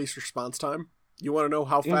test that police response time. You want to know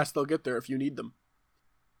how fast they'll get there if you need them.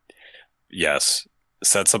 Yes.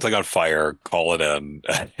 Set something on fire, call it in,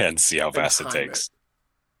 and see how fast it takes.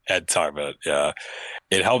 And time it, yeah.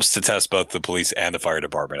 It helps to test both the police and the fire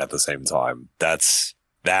department at the same time. That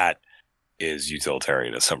is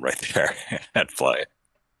utilitarianism right there at play.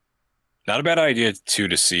 Not a bad idea, too,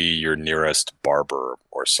 to see your nearest barber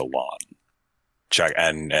or salon. Check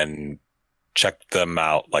and check them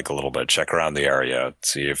out a little bit. Check around the area.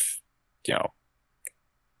 See if,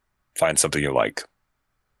 find something you like.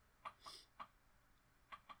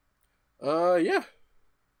 Yeah.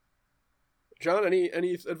 John, any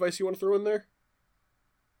advice you want to throw in there?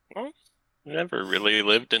 Well, I never really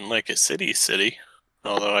lived in a city,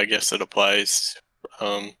 although I guess it applies.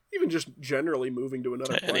 Even just generally moving to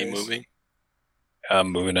another place. Any moving.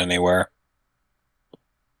 Moving anywhere.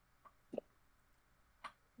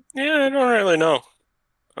 Yeah, I don't really know.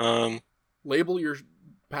 Label your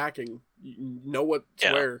packing. You know what's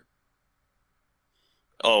where.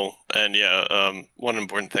 Oh, and one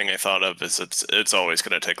important thing I thought of is it's always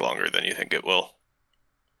going to take longer than you think it will.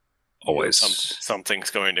 Always.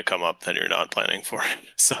 Something's going to come up that you're not planning for.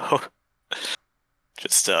 So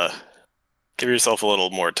just give yourself a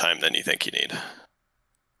little more time than you think you need.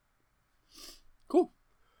 Cool.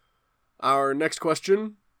 Our next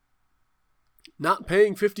question. Not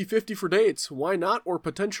paying 50-50 for dates. Why not, or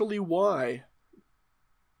potentially why?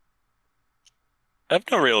 I have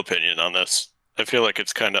no real opinion on this. I feel like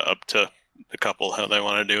it's kind of up to the couple how they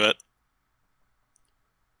want to do it.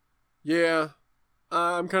 Yeah.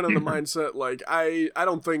 I'm kind of the mindset, I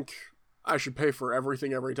don't think I should pay for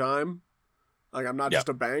everything every time. I'm not just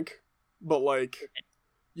a bank. But,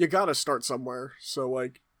 you gotta start somewhere. So,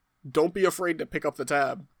 don't be afraid to pick up the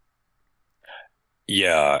tab.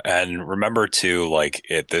 Yeah, and remember too,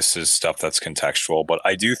 this is stuff that's contextual, but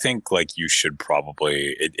I do think you should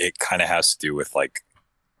probably, it kind of has to do with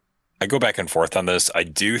I go back and forth on this. I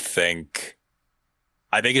think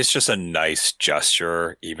it's just a nice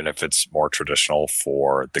gesture, even if it's more traditional,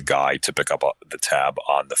 for the guy to pick up the tab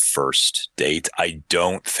on the first date. I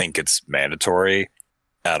don't think it's mandatory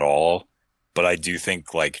at all, but I do think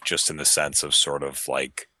just in the sense of sort of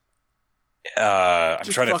I'm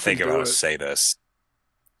trying to think of how to say this.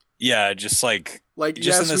 Yeah, just just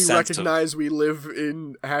yes, in the we sense recognize we live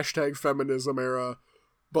in #feminism era,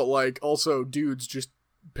 but also dudes just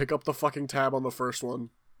pick up the fucking tab on the first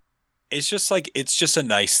one. It's just it's just a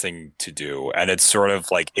nice thing to do, and it's sort of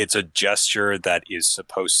it's a gesture that is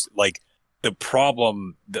supposed the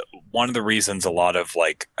problem, one of the reasons a lot of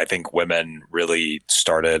like, I think women really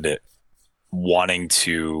started wanting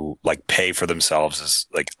to like pay for themselves is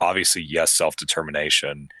like, obviously, yes,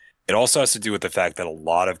 self-determination. It also has to do with the fact that a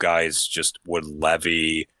lot of guys just would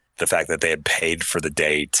levy the fact that they had paid for the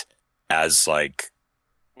date as like,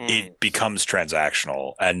 it becomes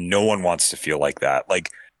transactional, and no one wants to feel like that. Like,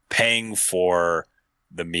 paying for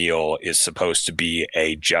the meal is supposed to be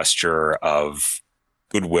a gesture of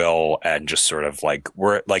goodwill and just sort of like,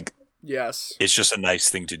 we're like, Yes. it's just a nice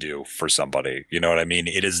thing to do for somebody. You know what I mean?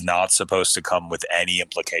 It is not supposed to come with any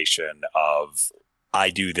implication of I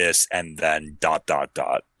do this and then ...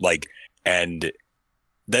 Like, and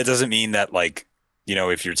that doesn't mean that like, you know,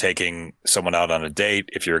 if you're taking someone out on a date,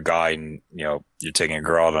 if you're a guy and, you know, you're taking a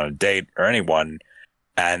girl out on a date or anyone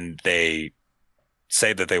and they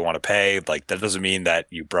say that they want to pay, like that doesn't mean that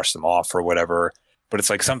you brush them off or whatever. But it's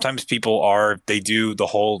like sometimes they do the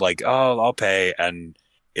whole like, oh, I'll pay. And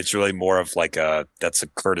it's really more of like that's a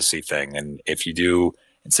courtesy thing. And if you do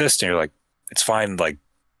insist and you're like, it's fine. Like,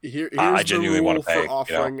 Here's I genuinely the rule want to pay. for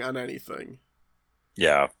offering on anything.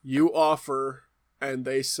 Yeah. You offer, and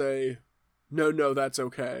they say, no, that's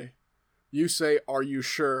okay. You say, are you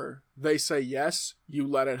sure? They say yes, you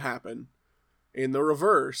let it happen. In the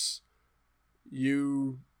reverse,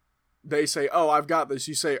 they say, oh, I've got this.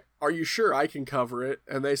 You say, are you sure I can cover it?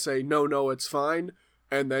 And they say, no, it's fine.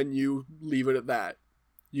 And then you leave it at that.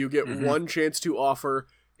 You get one chance to offer.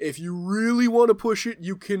 If you really want to push it,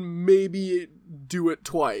 you can maybe do it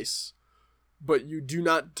twice. But you do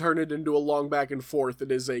not turn it into a long back and forth.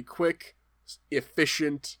 It is a quick,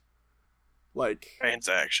 efficient, like...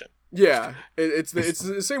 transaction. Yeah. It's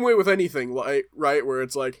the same way with anything, like, right? Where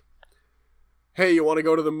it's like, hey, you want to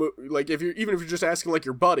go to the movie? Like, even if you're just asking, like,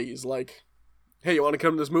 your buddies, like, hey, you want to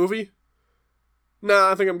come to this movie?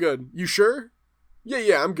 Nah, I think I'm good. You sure?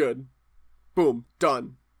 Yeah, I'm good. Boom.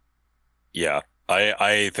 Done. Yeah.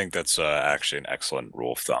 I think that's actually an excellent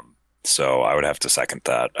rule of thumb. So I would have to second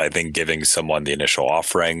that. I think giving someone the initial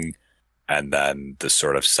offering and then the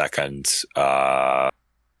sort of second, however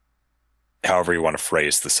you want to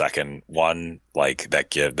phrase the second one, like that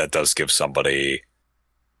does give somebody,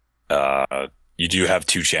 you do have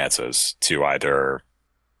two chances to either,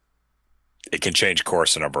 it can change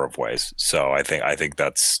course a number of ways. So I think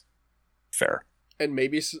that's fair. And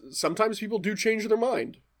maybe sometimes people do change their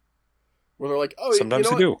mind. Where they're like, oh, sometimes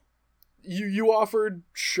you know they do. You offered,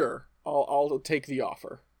 sure, I'll take the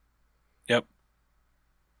offer. Yep.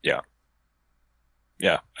 Yeah,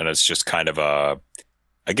 and it's just kind of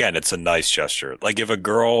again, it's a nice gesture. Like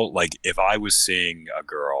if I was seeing a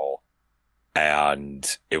girl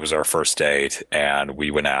and it was our first date and we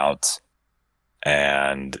went out,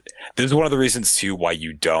 and this is one of the reasons too why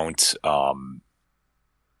you don't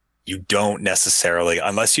necessarily,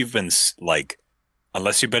 unless you've been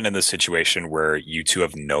in the situation where you two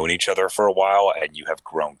have known each other for a while and you have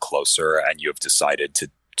grown closer and you have decided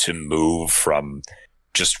to move from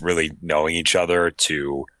just really knowing each other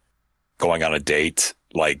to going on a date.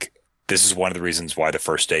 Like, this is one of the reasons why the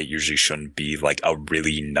first date usually shouldn't be like a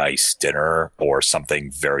really nice dinner or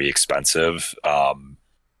something very expensive,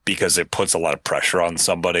 because it puts a lot of pressure on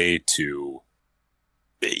somebody to,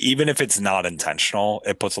 even if it's not intentional,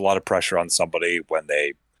 it puts a lot of pressure on somebody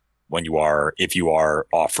if you are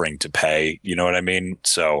offering to pay, you know what I mean?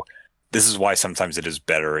 So this is why sometimes it is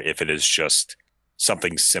better if it is just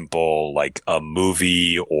something simple like a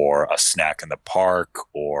movie or a snack in the park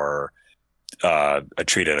or a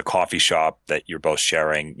treat at a coffee shop that you're both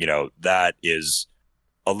sharing. You know, that is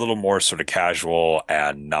a little more sort of casual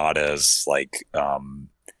and not as like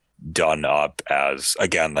done up as,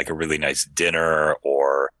 again, like a really nice dinner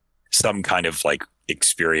or some kind of like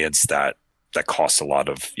experience that costs a lot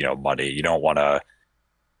of, you know, money. You don't want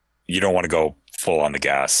to go full on the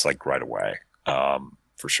gas like right away,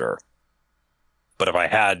 for sure. But if I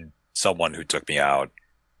had someone who took me out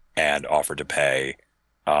and offered to pay,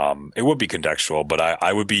 it would be contextual, but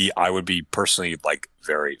I would be personally like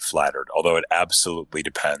very flattered, although it absolutely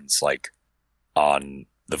depends like on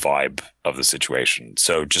the vibe of the situation.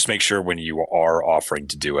 So just make sure when you are offering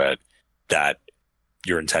to do it that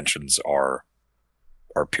your intentions are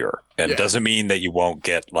pure. And It doesn't mean that you won't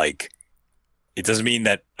get like, it doesn't mean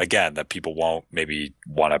that, again, that people won't maybe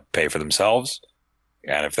want to pay for themselves.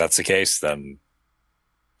 And if that's the case, then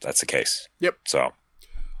that's the case. Yep. So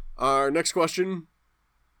our next question: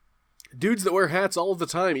 dudes that wear hats all of the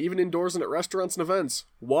time, even indoors and at restaurants and events.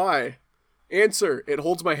 Why? Answer: it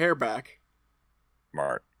holds my hair back.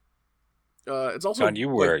 Smart. It's also John, you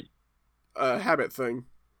wear a habit thing.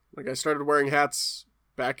 Like, I started wearing hats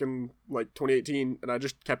back in like 2018, and I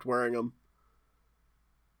just kept wearing them.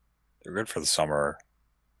 They're good for the summer.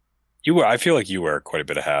 I feel like you wear quite a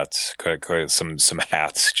bit of hats. Quite some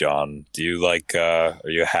hats, John. Do you like? Are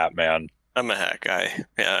you a hat man? I'm a hat guy.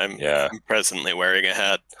 Yeah, Yeah. I'm presently wearing a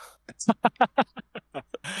hat.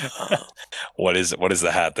 Uh, What is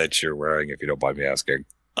the hat that you're wearing? If you don't mind me asking.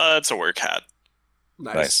 it's a work hat.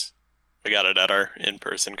 Nice. We got it at our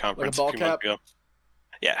in-person conference ball a few months cap? ago.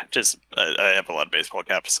 Yeah, just I have a lot of baseball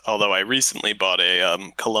caps. Although I recently bought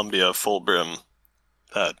a Columbia full brim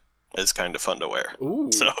that is kind of fun to wear. Ooh.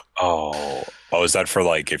 So Oh, is that for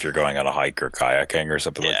like if you're going on a hike or kayaking or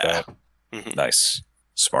something like Yeah. that? Mhm. Nice,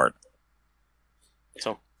 smart.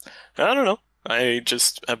 So I don't know. I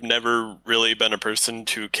just have never really been a person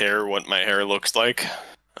to care what my hair looks like.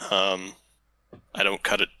 I don't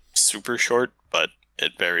cut it super short, but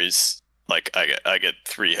it varies. Like I get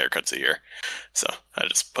 3 haircuts a year, so I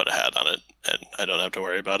just put a hat on it, and I don't have to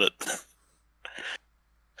worry about it.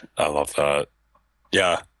 I love that.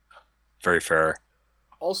 Yeah, very fair.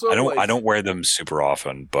 Also, I don't wear them super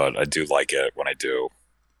often, but I do like it when I do.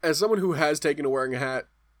 as someone who has taken to wearing a hat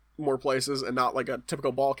more places and not like a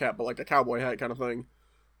typical ball cap, but like a cowboy hat kind of thing,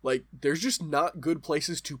 like there's just not good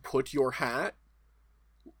places to put your hat.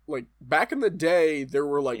 Like back in the day, there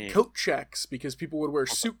were like coat checks because people would wear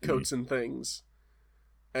suit coats and things,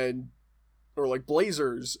 and or like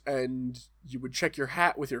blazers, and you would check your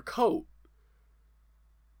hat with your coat.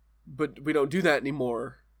 But we don't do that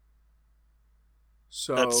anymore.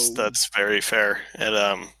 So That's very fair, and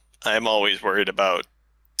I'm always worried about.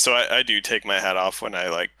 So I do take my hat off when I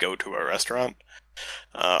like go to a restaurant,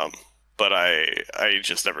 but I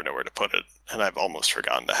just never know where to put it, and I've almost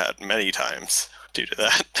forgotten the hat many times due to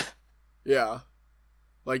that. yeah,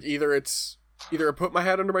 like either I put my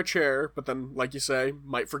hat under my chair, but then like you say,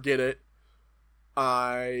 might forget it.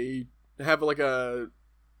 I have like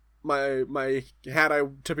my hat I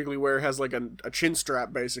typically wear has like a chin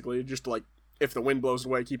strap basically, just like if the wind blows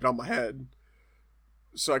away, keep it on my head.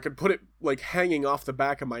 So I could put it like hanging off the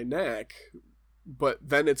back of my neck, but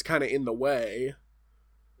then it's kind of in the way.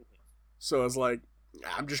 So I was like,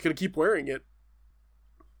 I'm just gonna keep wearing it.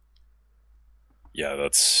 Yeah,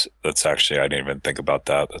 that's actually, I didn't even think about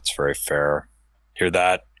that. That's very fair. Hear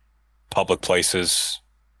that? Public places.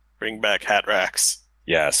 Bring back hat racks.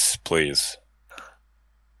 Yes, please.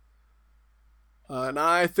 And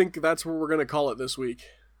I think that's what we're gonna call it this week.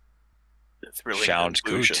 Thrilling Sounds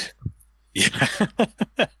conclusion. good. Yeah.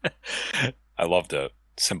 I loved it.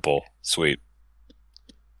 Simple, sweet.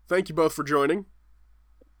 Thank you both for joining.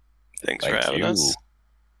 Thanks for Thank having you. us.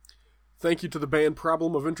 Thank you to the band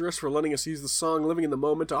Problem of Interest for letting us use the song Living in the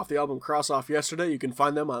Moment off the album Cross Off Yesterday. You can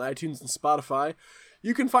find them on iTunes and Spotify.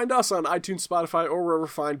 You can find us on iTunes, Spotify, or wherever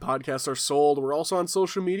fine podcasts are sold. We're also on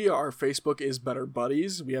social media. Our Facebook is Better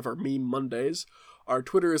Buddies. We have our Meme Mondays. Our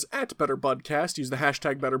Twitter is @BetterBudcast. Use the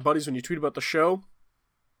hashtag BetterBuddies when you tweet about the show.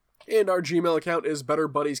 And our Gmail account is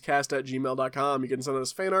betterbuddiescast@gmail.com. You can send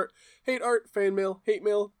us fan art, hate art, fan mail, hate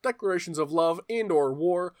mail, declarations of love and or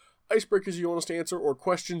war, icebreakers you want us to answer, or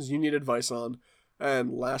questions you need advice on.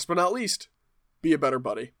 And last but not least, be a better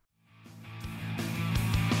buddy.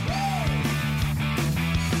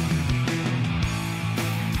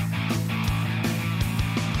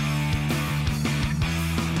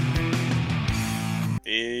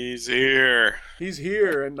 He's here. He's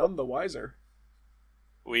here, and none the wiser.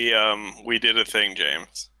 We did a thing,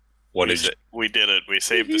 James. What we did you? We did it. We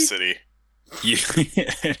saved the city.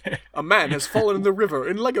 A man has fallen in the river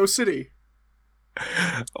in Lego City.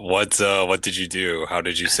 What did you do? How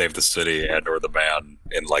did you save the city and or the man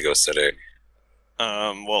in Lego City?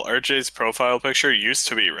 Well, RJ's profile picture used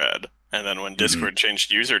to be red, and then when Discord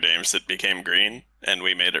changed usernames, it became green, and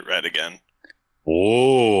we made it red again.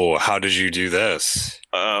 Oh, how did you do this?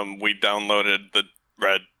 We downloaded the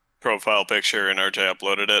red profile picture, and RJ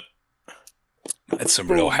uploaded it. That's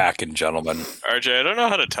some real hacking, gentlemen. RJ, I don't know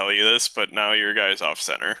how to tell you this, but now your guy's off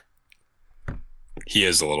center. He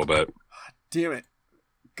is a little bit. Damn it.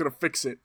 Gonna fix it.